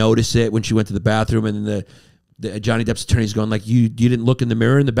 She didn't notice it when she went to the bathroom, and then the Johnny Depp's attorney's going like, you didn't look in the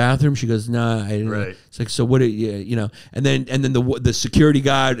mirror in the bathroom? She goes, nah, I didn't. Right. It's like, so what? You know, and then the security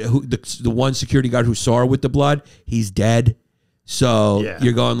guard the one security guard who saw her with the blood, he's dead. So yeah,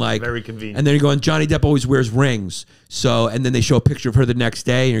 you're going like, very convenient. And then you're going, Johnny Depp always wears rings. So, and then they show a picture of her the next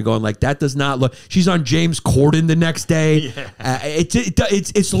day, and you're going like, that does not look. She's on James Corden the next day. Yeah.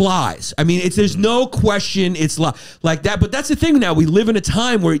 It's lies. I mean, there's no question it's like that. But that's the thing now. We live in a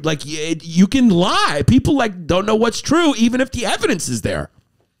time where like you can lie. People like don't know what's true, even if the evidence is there.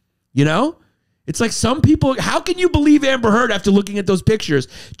 You know? It's like some people, how can you believe Amber Heard after looking at those pictures?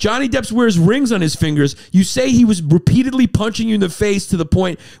 Johnny Depp wears rings on his fingers. You say he was repeatedly punching you in the face to the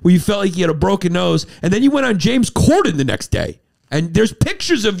point where you felt like he had a broken nose. And then you went on James Corden the next day. And there's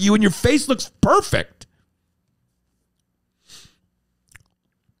pictures of you and your face looks perfect.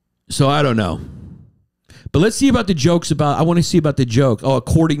 So I don't know. But let's see about the jokes I want to see about the joke. Oh,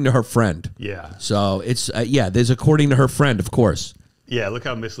 according to her friend. Yeah. So it's, there's according to her friend, of course. Yeah, look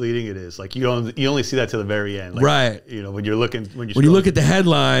how misleading it is. Like you only see that to the very end. Like, right. You know, when you look at the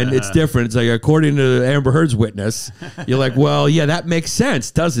headline, it's different. It's like according to Amber Heard's witness. You're like, well, yeah, that makes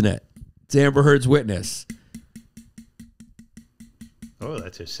sense, doesn't it? It's Amber Heard's witness. Oh,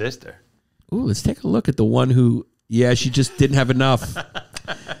 that's her sister. Ooh, let's take a look at the one who, yeah, she just didn't have enough.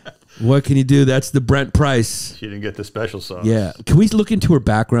 What can you do? That's the Brent Price. She didn't get the special sauce. Yeah. Can we look into her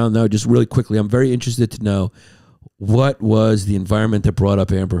background, though, just really quickly? I'm very interested to know what was the environment that brought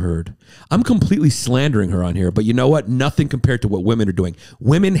up Amber Heard. I'm completely slandering her on here, but you know what? Nothing compared to what women are doing.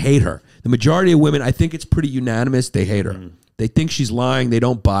 Women hate her. The majority of women, I think it's pretty unanimous, they hate her. They think she's lying. They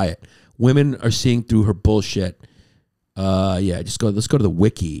don't buy it. Women are seeing through her bullshit. Yeah, let's go to the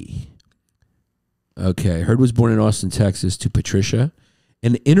wiki. Okay, Heard was born in Austin, Texas, to Patricia,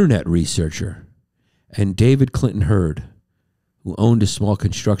 an internet researcher, and David Clinton Heard, who owned a small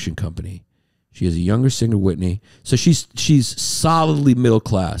construction company. She has a younger sister, Whitney. So she's solidly middle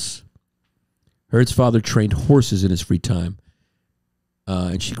class. Heard's father trained horses in his free time.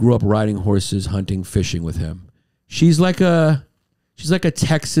 And she grew up riding horses, hunting, fishing with him. She's like a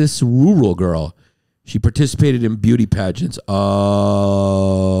Texas rural girl. She participated in beauty pageants.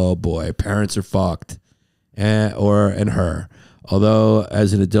 Oh boy, parents are fucked. And her. Although,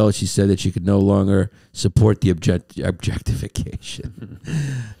 as an adult, she said that she could no longer support the objectification.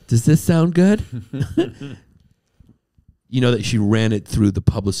 Does this sound good? You know that she ran it through the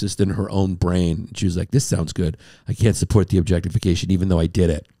publicist in her own brain. She was like, this sounds good. I can't support the objectification, even though I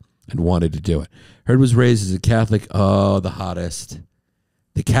did it and wanted to do it. Heard was raised as a Catholic. Oh, the hottest.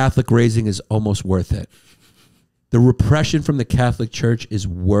 The Catholic raising is almost worth it. The repression from the Catholic Church is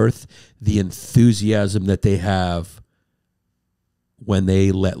worth the enthusiasm that they have when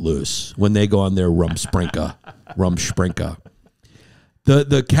they let loose, when they go on their rumsprinka.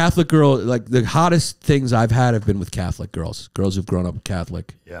 The Catholic girl, like the hottest things I've had have been with Catholic girls who've grown up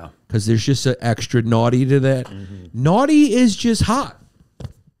Catholic. Yeah. Because there's just an extra naughty to that. Naughty is just hot.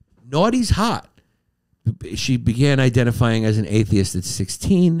 Naughty's hot. She began identifying as an atheist at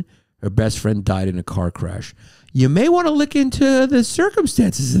 16. Her best friend died in a car crash. You may want to look into the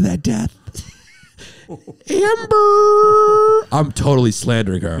circumstances of that death. Amber. I'm totally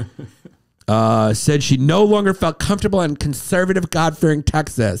slandering her. Said she no longer felt comfortable in conservative, God-fearing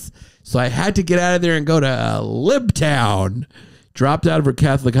Texas. So I had to get out of there and go to Libtown. Dropped out of her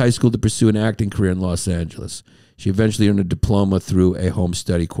Catholic high school to pursue an acting career in Los Angeles. She eventually earned a diploma through a home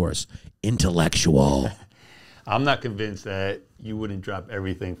study course. Intellectual. I'm not convinced that you wouldn't drop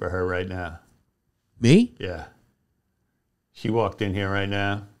everything for her right now. Me? Yeah. She walked in here right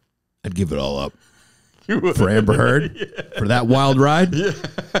now. I'd give it all up. For Amber Heard? Yeah. For that wild ride? Yeah.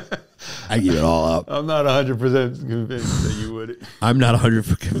 I'd give it all up. I'm not 100% convinced that you would. I'm not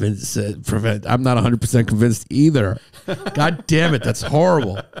 100% convinced. I'm not 100% convinced either. God damn it, that's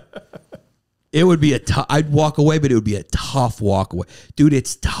horrible. It would be I'd walk away, but it would be a tough walk away. Dude,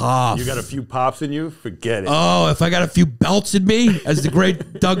 it's tough. You got a few pops in you? Forget it. Oh, if I got a few belts in me, as the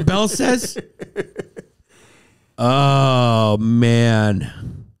great Doug Bell says. Oh,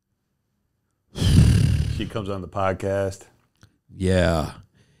 man. She comes on the podcast. Yeah.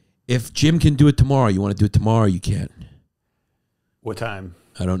 If Jim can do it tomorrow, you want to do it tomorrow, you can't. What time?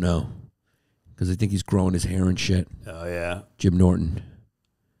 I don't know. Because I think he's growing his hair and shit. Oh, yeah. Jim Norton.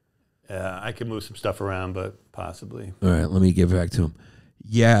 I could move some stuff around, but possibly. All right, let me give it back to him.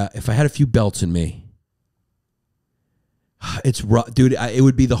 Yeah, if I had a few belts in me, it's rough. Dude, it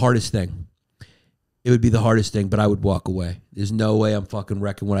would be the hardest thing. It would be the hardest thing, but I would walk away. There's no way I'm fucking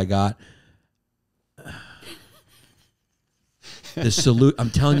wrecking what I got. I'm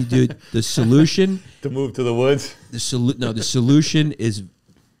telling you, dude, the solution to move to the woods. The solution is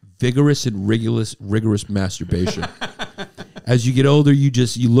vigorous and rigorous masturbation. As you get older, you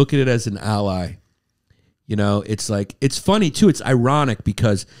look at it as an ally. You know, it's like, it's funny too. It's ironic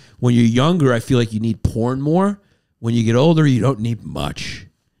because when you're younger, I feel like you need porn more. When you get older, you don't need much.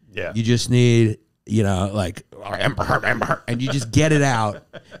 Yeah. You just need, you know, like, Amber Heard, and you just get it out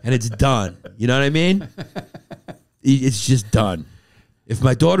and it's done. You know what I mean? It's just done. If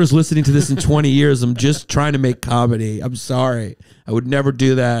my daughter's listening to this in 20 years, I'm just trying to make comedy. I'm sorry. I would never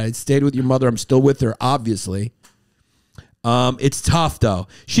do that. I stayed with your mother. I'm still with her, obviously. It's tough, though.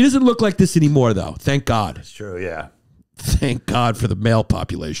 She doesn't look like this anymore, though. Thank God. That's true, yeah. Thank God for the male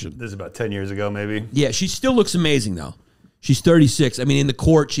population. This is about 10 years ago, maybe. Yeah, she still looks amazing, though. She's 36. I mean, in the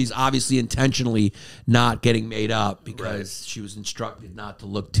court, she's obviously intentionally not getting made up because she was instructed not to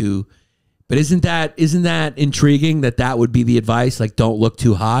look too... But isn't that intriguing that would be the advice? Like, don't look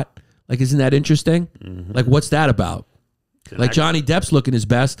too hot? Like, isn't that interesting? Mm-hmm. Like, what's that about? Like, Johnny Depp's looking his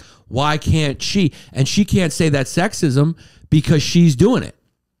best. Why can't she? And she can't say that's sexism because she's doing it.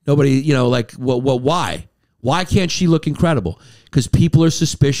 Nobody, you know, like, why? Why can't she look incredible? Because people are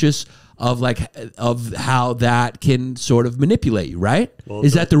suspicious of how that can sort of manipulate you, right? Well,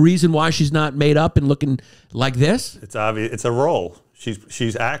 is that the reason why she's not made up and looking like this? It's obvious. It's a role.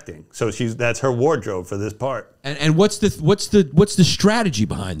 She's acting. So that's her wardrobe for this part. And what's the strategy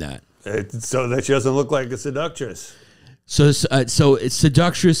behind that? So that she doesn't look like a seductress. So it's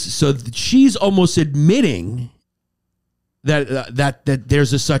seductress. So she's almost admitting that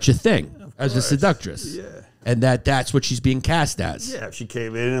there's such a thing as a seductress. Yeah. And that's what she's being cast as. Yeah, if she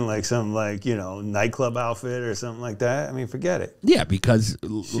came in like some nightclub outfit or something like that, I mean, forget it. Yeah, because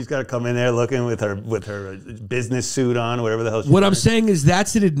She's got to come in there looking with her business suit on, whatever the hell. What I'm saying is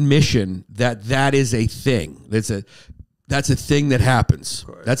that's an admission that is a thing. That's a thing that happens.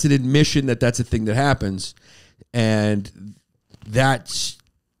 That's an admission that's a thing that happens, and that's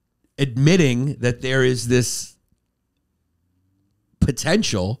admitting that there is this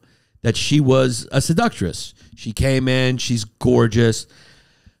potential that she was a seductress. She came in, she's gorgeous.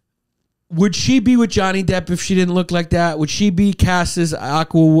 Would she be with Johnny Depp if she didn't look like that? Would she be cast as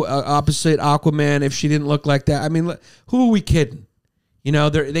opposite Aquaman if she didn't look like that? I mean, who are we kidding? You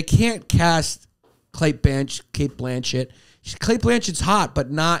know, they can't cast Cate Blanchett. Cate Blanchett's hot, but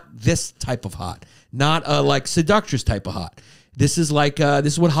not this type of hot. Not a like seductress type of hot. This is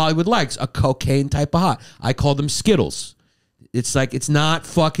what Hollywood likes, a cocaine type of hot. I call them Skittles. It's like, it's not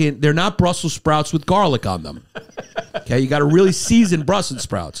fucking, they're not Brussels sprouts with garlic on them. Okay, you got to really season Brussels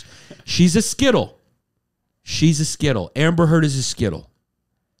sprouts. She's a Skittle. She's a Skittle. Amber Heard is a Skittle.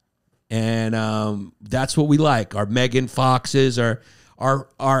 And that's what we like. Our Megan Foxes, our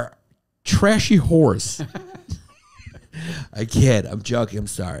trashy whores. I kid. I'm joking. I'm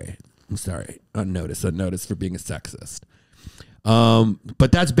sorry. Unnoticed for being a sexist.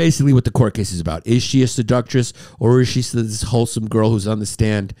 But that's basically what the court case is about. Is she a seductress, or is she this wholesome girl who's on the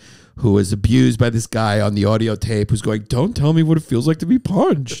stand who was abused by this guy on the audio tape who's going, don't tell me what it feels like to be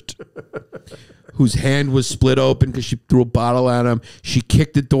punched? Whose hand was split open because she threw a bottle at him. She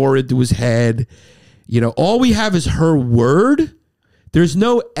kicked the door into his head. You know, all we have is her word. There's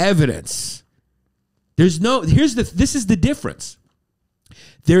no evidence. This is the difference.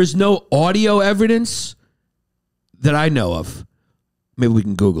 There's no audio evidence that I know of. Maybe we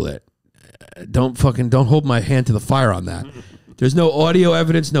can Google it. Don't hold my hand to the fire on that. There's no audio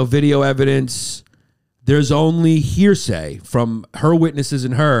evidence, no video evidence. There's only hearsay from her witnesses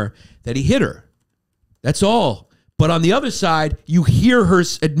and her that he hit her. That's all. But on the other side, you hear her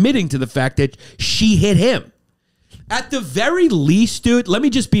admitting to the fact that she hit him. At the very least, dude, let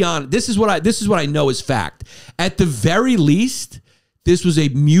me just be honest. This is what I know is fact. At the very least, this was a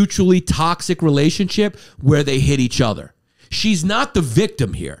mutually toxic relationship where they hit each other. She's not the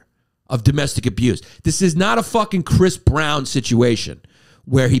victim here of domestic abuse. This is not a fucking Chris Brown situation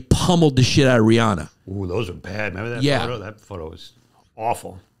where he pummeled the shit out of Rihanna. Ooh, those are bad. Remember that photo? That photo was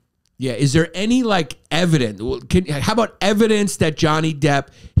awful. Yeah, is there any like evidence? How about evidence that Johnny Depp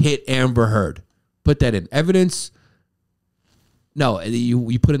hit Amber Heard? Put that in. Evidence. No,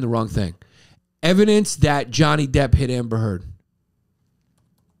 you put in the wrong thing. Evidence that Johnny Depp hit Amber Heard.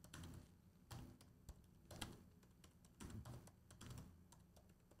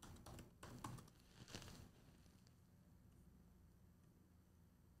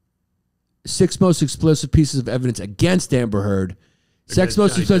 Six most explosive pieces of evidence against Amber Heard. Six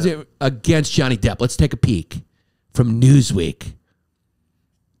most explosive against Johnny Depp. Let's take a peek from Newsweek.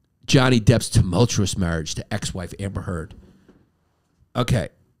 Johnny Depp's tumultuous marriage to ex-wife Amber Heard. Okay.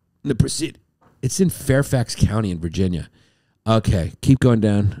 Proceed. It's in Fairfax County in Virginia. Okay. Keep going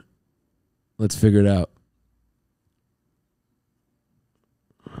down. Let's figure it out.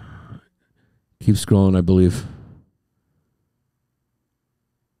 Keep scrolling, I believe.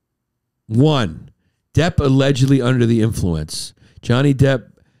 1. Depp allegedly under the influence. Johnny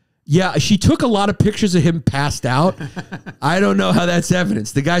Depp. Yeah, she took a lot of pictures of him passed out. I don't know how that's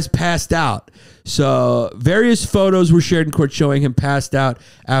evidence. The guy's passed out. So various photos were shared in court showing him passed out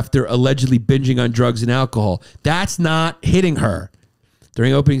after allegedly binging on drugs and alcohol. That's not hitting her.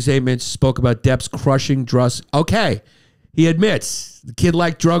 During opening statements, spoke about Depp's crushing drugs. Okay, he admits the kid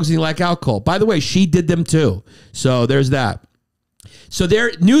liked drugs and he liked alcohol. By the way, she did them too. So there's that. So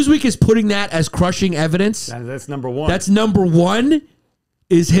Newsweek is putting that as crushing evidence. That's number one. That's number one.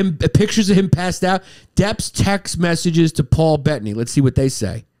 Is him pictures of him passed out. Depp's text messages to Paul Bettany. Let's see what they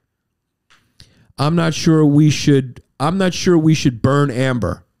say. I'm not sure we should burn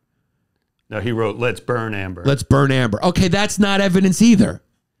Amber. No, he wrote, "Let's burn Amber." Let's burn Amber. Okay, that's not evidence either.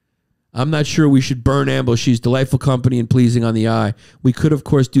 I'm not sure we should burn Amber. She's delightful company and pleasing on the eye. We could, of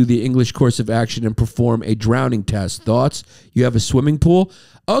course, do the English course of action and perform a drowning test. Thoughts? You have a swimming pool?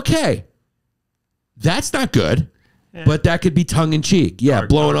 Okay. That's not good. Yeah. But that could be tongue-in-cheek. Yeah,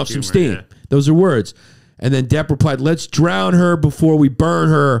 blowing off some steam. Yeah. Those are words. And then Depp replied, let's drown her before we burn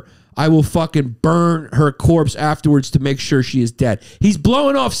her I will fucking burn her corpse afterwards to make sure she is dead. He's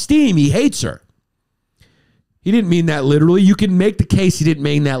blowing off steam. He hates her. He didn't mean that literally. You can make the case he didn't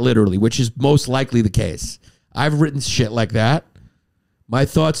mean that literally, which is most likely the case. I've written shit like that. My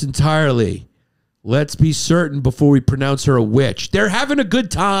thoughts entirely. Let's be certain before we pronounce her a witch. They're having a good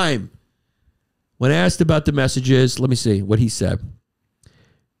time. When asked about the messages, let me see what he said.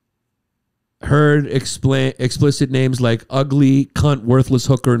 Heard explicit names like ugly, cunt, worthless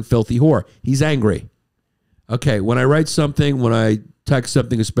hooker, and filthy whore. He's angry. Okay, when I write something, when I text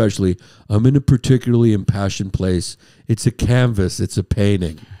something especially, I'm in a particularly impassioned place. It's a canvas. It's a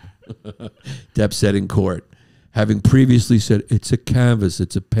painting. Depp said in court, having previously said, it's a canvas.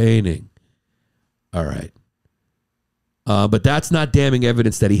 It's a painting. All right. But that's not damning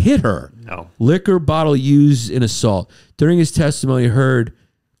evidence that he hit her. No. Liquor bottle used in assault. During his testimony, Heard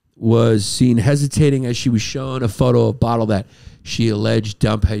was seen hesitating as she was shown a photo of a bottle that she alleged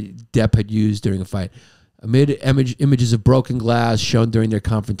Depp had used during a fight. Amid images of broken glass shown during their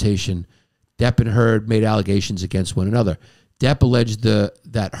confrontation, Depp and Heard made allegations against one another. Depp alleged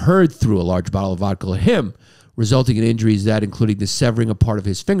that Heard threw a large bottle of vodka at him, resulting in injuries that including the severing a part of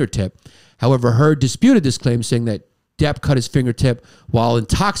his fingertip. However, Heard disputed this claim, saying that Depp cut his fingertip while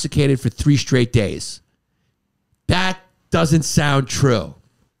intoxicated for 3 straight days. That doesn't sound true.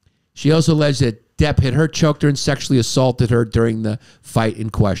 She also alleged that Depp hit her, choked her, and sexually assaulted her during the fight in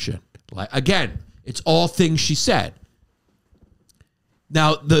question. Again, it's all things she said.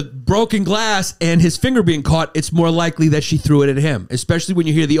 Now, the broken glass and his finger being caught, it's more likely that she threw it at him, especially when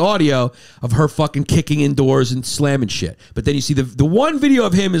you hear the audio of her fucking kicking indoors and slamming shit. But then you see the one video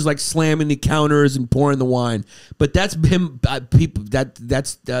of him is like slamming the counters and pouring the wine. But that's him,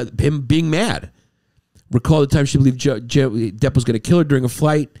 that's him being mad. Recall the time she believed Depp was going to kill her during a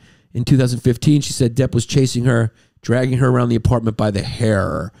fight in 2015. She said Depp was chasing her, dragging her around the apartment by the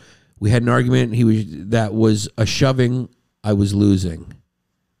hair. We had an argument. That was a shoving. I was losing.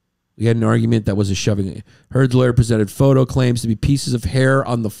 We had an argument that was a shoving. Heard's lawyer presented photo claims to be pieces of hair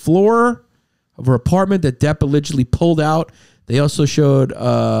on the floor of her apartment that Depp allegedly pulled out. They also showed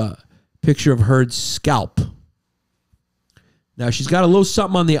a picture of Heard's scalp. Now, she's got a little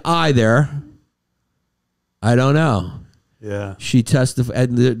something on the eye there. I don't know. Yeah. She testified,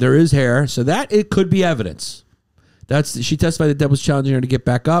 and there is hair, so that it could be evidence. She testified that Depp was challenging her to get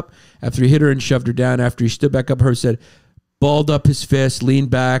back up after he hit her and shoved her down. After he stood back up, Heard said, balled up his fist, leaned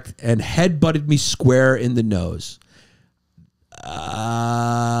back, and head-butted me square in the nose.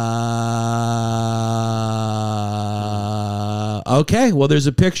 Okay, well, there's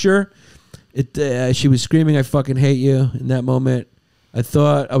a picture. She was screaming, I fucking hate you in that moment. I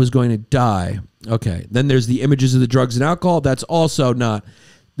thought I was going to die. Okay, then there's the images of the drugs and alcohol. That's also not.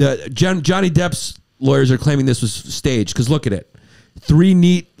 Johnny Depp's lawyers are claiming this was staged, because look at it. 3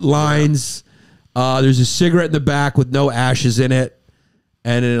 neat lines. There's a cigarette in the back with no ashes in it,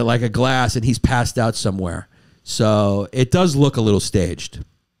 and in like a glass, and he's passed out somewhere. So it does look a little staged.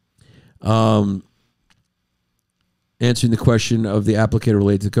 Answering the question of the applicator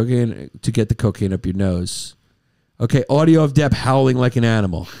related to cocaine, to get the cocaine up your nose. Okay, audio of Depp howling like an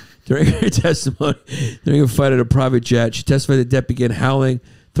animal. During her testimony, during a fight at a private jet, she testified that Depp began howling,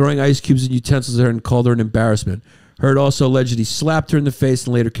 throwing ice cubes and utensils at her, and called her an embarrassment. Heard also alleged that he slapped her in the face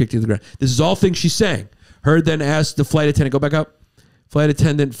and later kicked her to the ground. This is all things she's saying. Heard then asked the flight attendant, go back up. Flight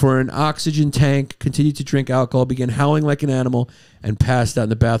attendant for an oxygen tank, continued to drink alcohol, began howling like an animal, and passed out in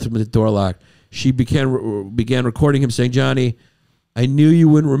the bathroom with the door locked. She began recording him saying, Johnny, I knew you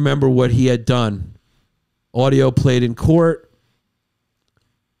wouldn't remember what he had done. Audio played in court.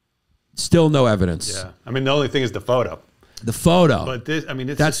 Still no evidence. Yeah. I mean, the only thing is the photo. The photo. But this, I mean,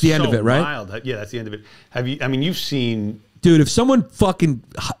 it's that's the end of it, right? Mild. Yeah, that's the end of it. Have you? I mean, you've seen, dude. If someone fucking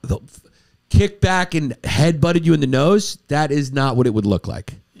kicked back and headbutted you in the nose, that is not what it would look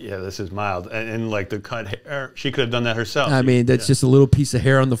like. Yeah, this is mild, and like the cut hair, she could have done that herself. I mean, that's just a little piece of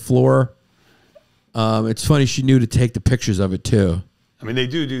hair on the floor. It's funny she knew to take the pictures of it too. I mean, they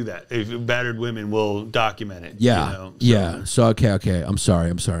do that. If battered women will document it. Yeah, you know, so. Yeah. So okay. I'm sorry.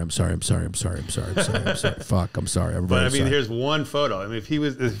 Fuck. I'm sorry. I'm but I mean, sorry. here's one photo. I mean, if he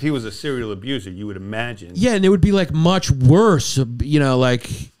was a serial abuser, you would imagine. Yeah, and it would be like much worse. You know, like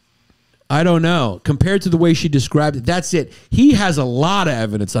I don't know. Compared to the way she described it, that's it. He has a lot of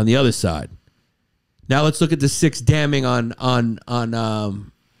evidence on the other side. Now let's look at the 6 damning on.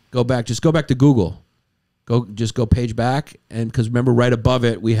 Go back. Just go back to Google. Just go page back, and because remember, right above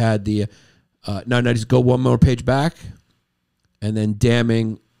it we had the just go one more page back, and then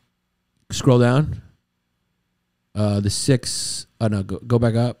damning. Scroll down. The 6. Oh no, go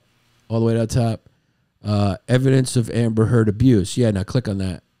back up, all the way to the top. Evidence of Amber Heard abuse. Yeah, now click on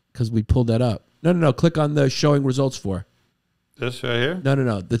that. because we pulled that up. No. Click on the showing results for. This right here?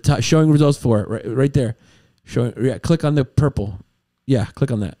 No. The showing results for right there. Showing. Yeah, click on the purple. Yeah,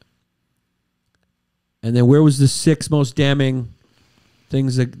 click on that. And then where was the 6 most damning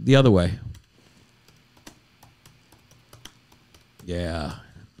things the other way? Yeah.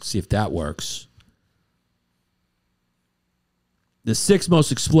 Let's see if that works. The 6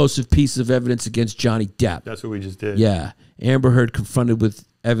 most explosive pieces of evidence against Johnny Depp. That's what we just did. Yeah. Amber Heard confronted with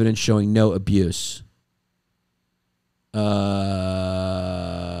evidence showing no abuse. There's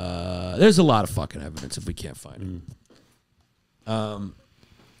a lot of fucking evidence if we can't find it. I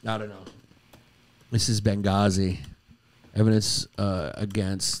don't know. This is Benghazi. Evidence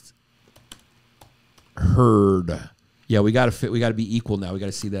against Heard. Yeah, we gotta be equal now. We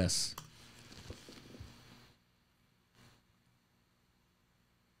gotta see this.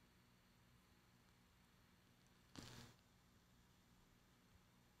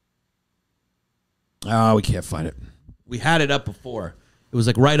 Oh, we can't find it. We had it up before. It was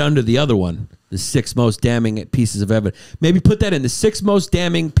like right under the other one. The 6 most damning pieces of evidence. Maybe put that in. The 6 most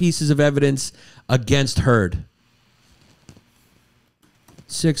damning pieces of evidence against Heard.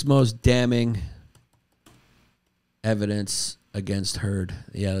 6 most damning evidence against Heard.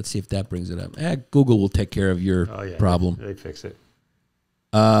 Yeah, let's see if that brings it up. Google will take care of your problem. They fix it.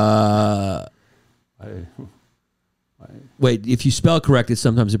 Wait, if you spell correct,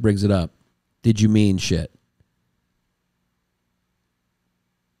 sometimes it brings it up. Did you mean shit?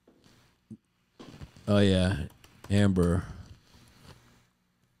 Oh, yeah. Amber.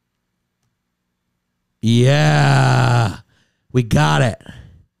 Yeah. We got it.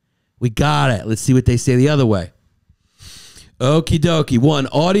 Let's see what they say the other way. Okie dokie. 1,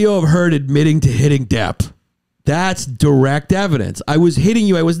 audio of Heard admitting to hitting Depp. That's direct evidence. I was hitting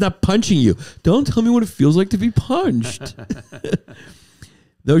you. I was not punching you. Don't tell me what it feels like to be punched.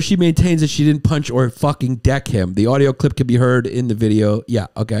 Though she maintains that she didn't punch or fucking deck him. The audio clip can be heard in the video. Yeah,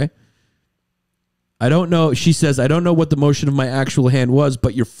 okay. I don't know. She says, I don't know what the motion of my actual hand was,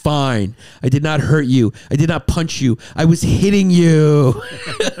 but you're fine. I did not hurt you. I did not punch you. I was hitting you.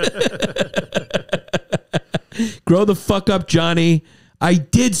 Grow the fuck up, Johnny. I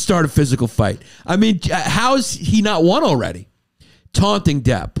did start a physical fight. I mean, how's he not won already? Taunting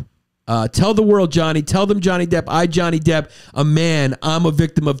Depp. Tell the world, Johnny. Tell them, Johnny Depp. Johnny Depp, a man. I'm a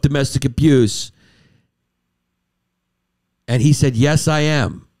victim of domestic abuse. And he said, yes, I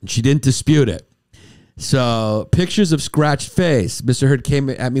am. And she didn't dispute it. So, pictures of scratched face. Mr. Heard came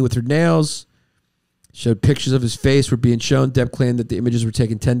at me with her nails. Showed pictures of his face were being shown. Depp claimed that the images were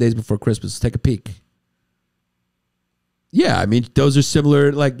taken 10 days before Christmas. Let's take a peek. Yeah, I mean, those are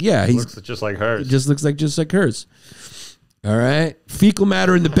similar. Like, yeah. He looks just like hers. It just looks just like hers. All right. Fecal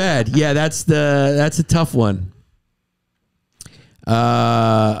matter in the bed. Yeah, that's a tough one.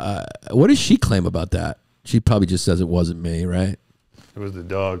 What does she claim about that? She probably just says it wasn't me, right? It was the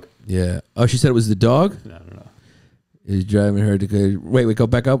dog. Yeah. Oh, she said it was the dog? No, I don't know. He's driving her to go. Wait, go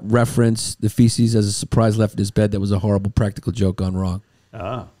back up. Reference the feces as a surprise left in his bed. That was a horrible practical joke gone wrong.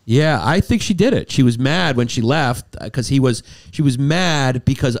 Oh. Yeah, I think she did it. She was mad when she left because she was mad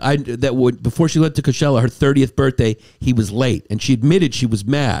because before she went to Coachella, her 30th birthday, he was late, and she admitted she was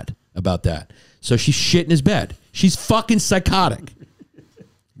mad about that. So she shit in his bed. She's fucking psychotic.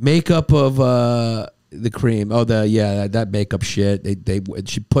 Makeup of the cream. Oh, that makeup shit.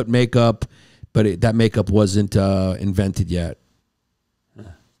 She put makeup, but that makeup wasn't invented yet.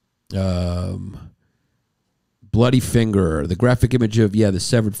 Bloody finger. The graphic image of the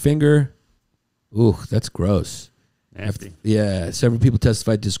severed finger. Ooh, that's gross. Nasty. Several people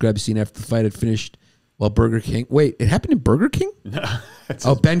testified to describe the scene after the fight had finished while Burger King. Wait, it happened in Burger King? No.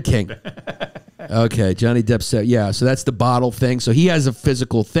 Ben King. Okay, Johnny Depp said, so that's the bottle thing. So he has a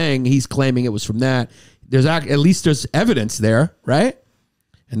physical thing. He's claiming it was from that. At least there's evidence there, right?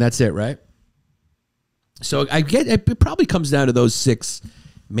 And that's it, right? So I get it probably comes down to those 6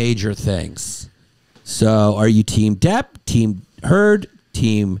 major things. So are you Team Depp, Team Heard,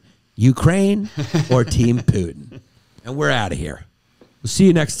 Team Ukraine, or Team Putin? And we're out of here. We'll see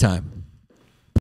you next time.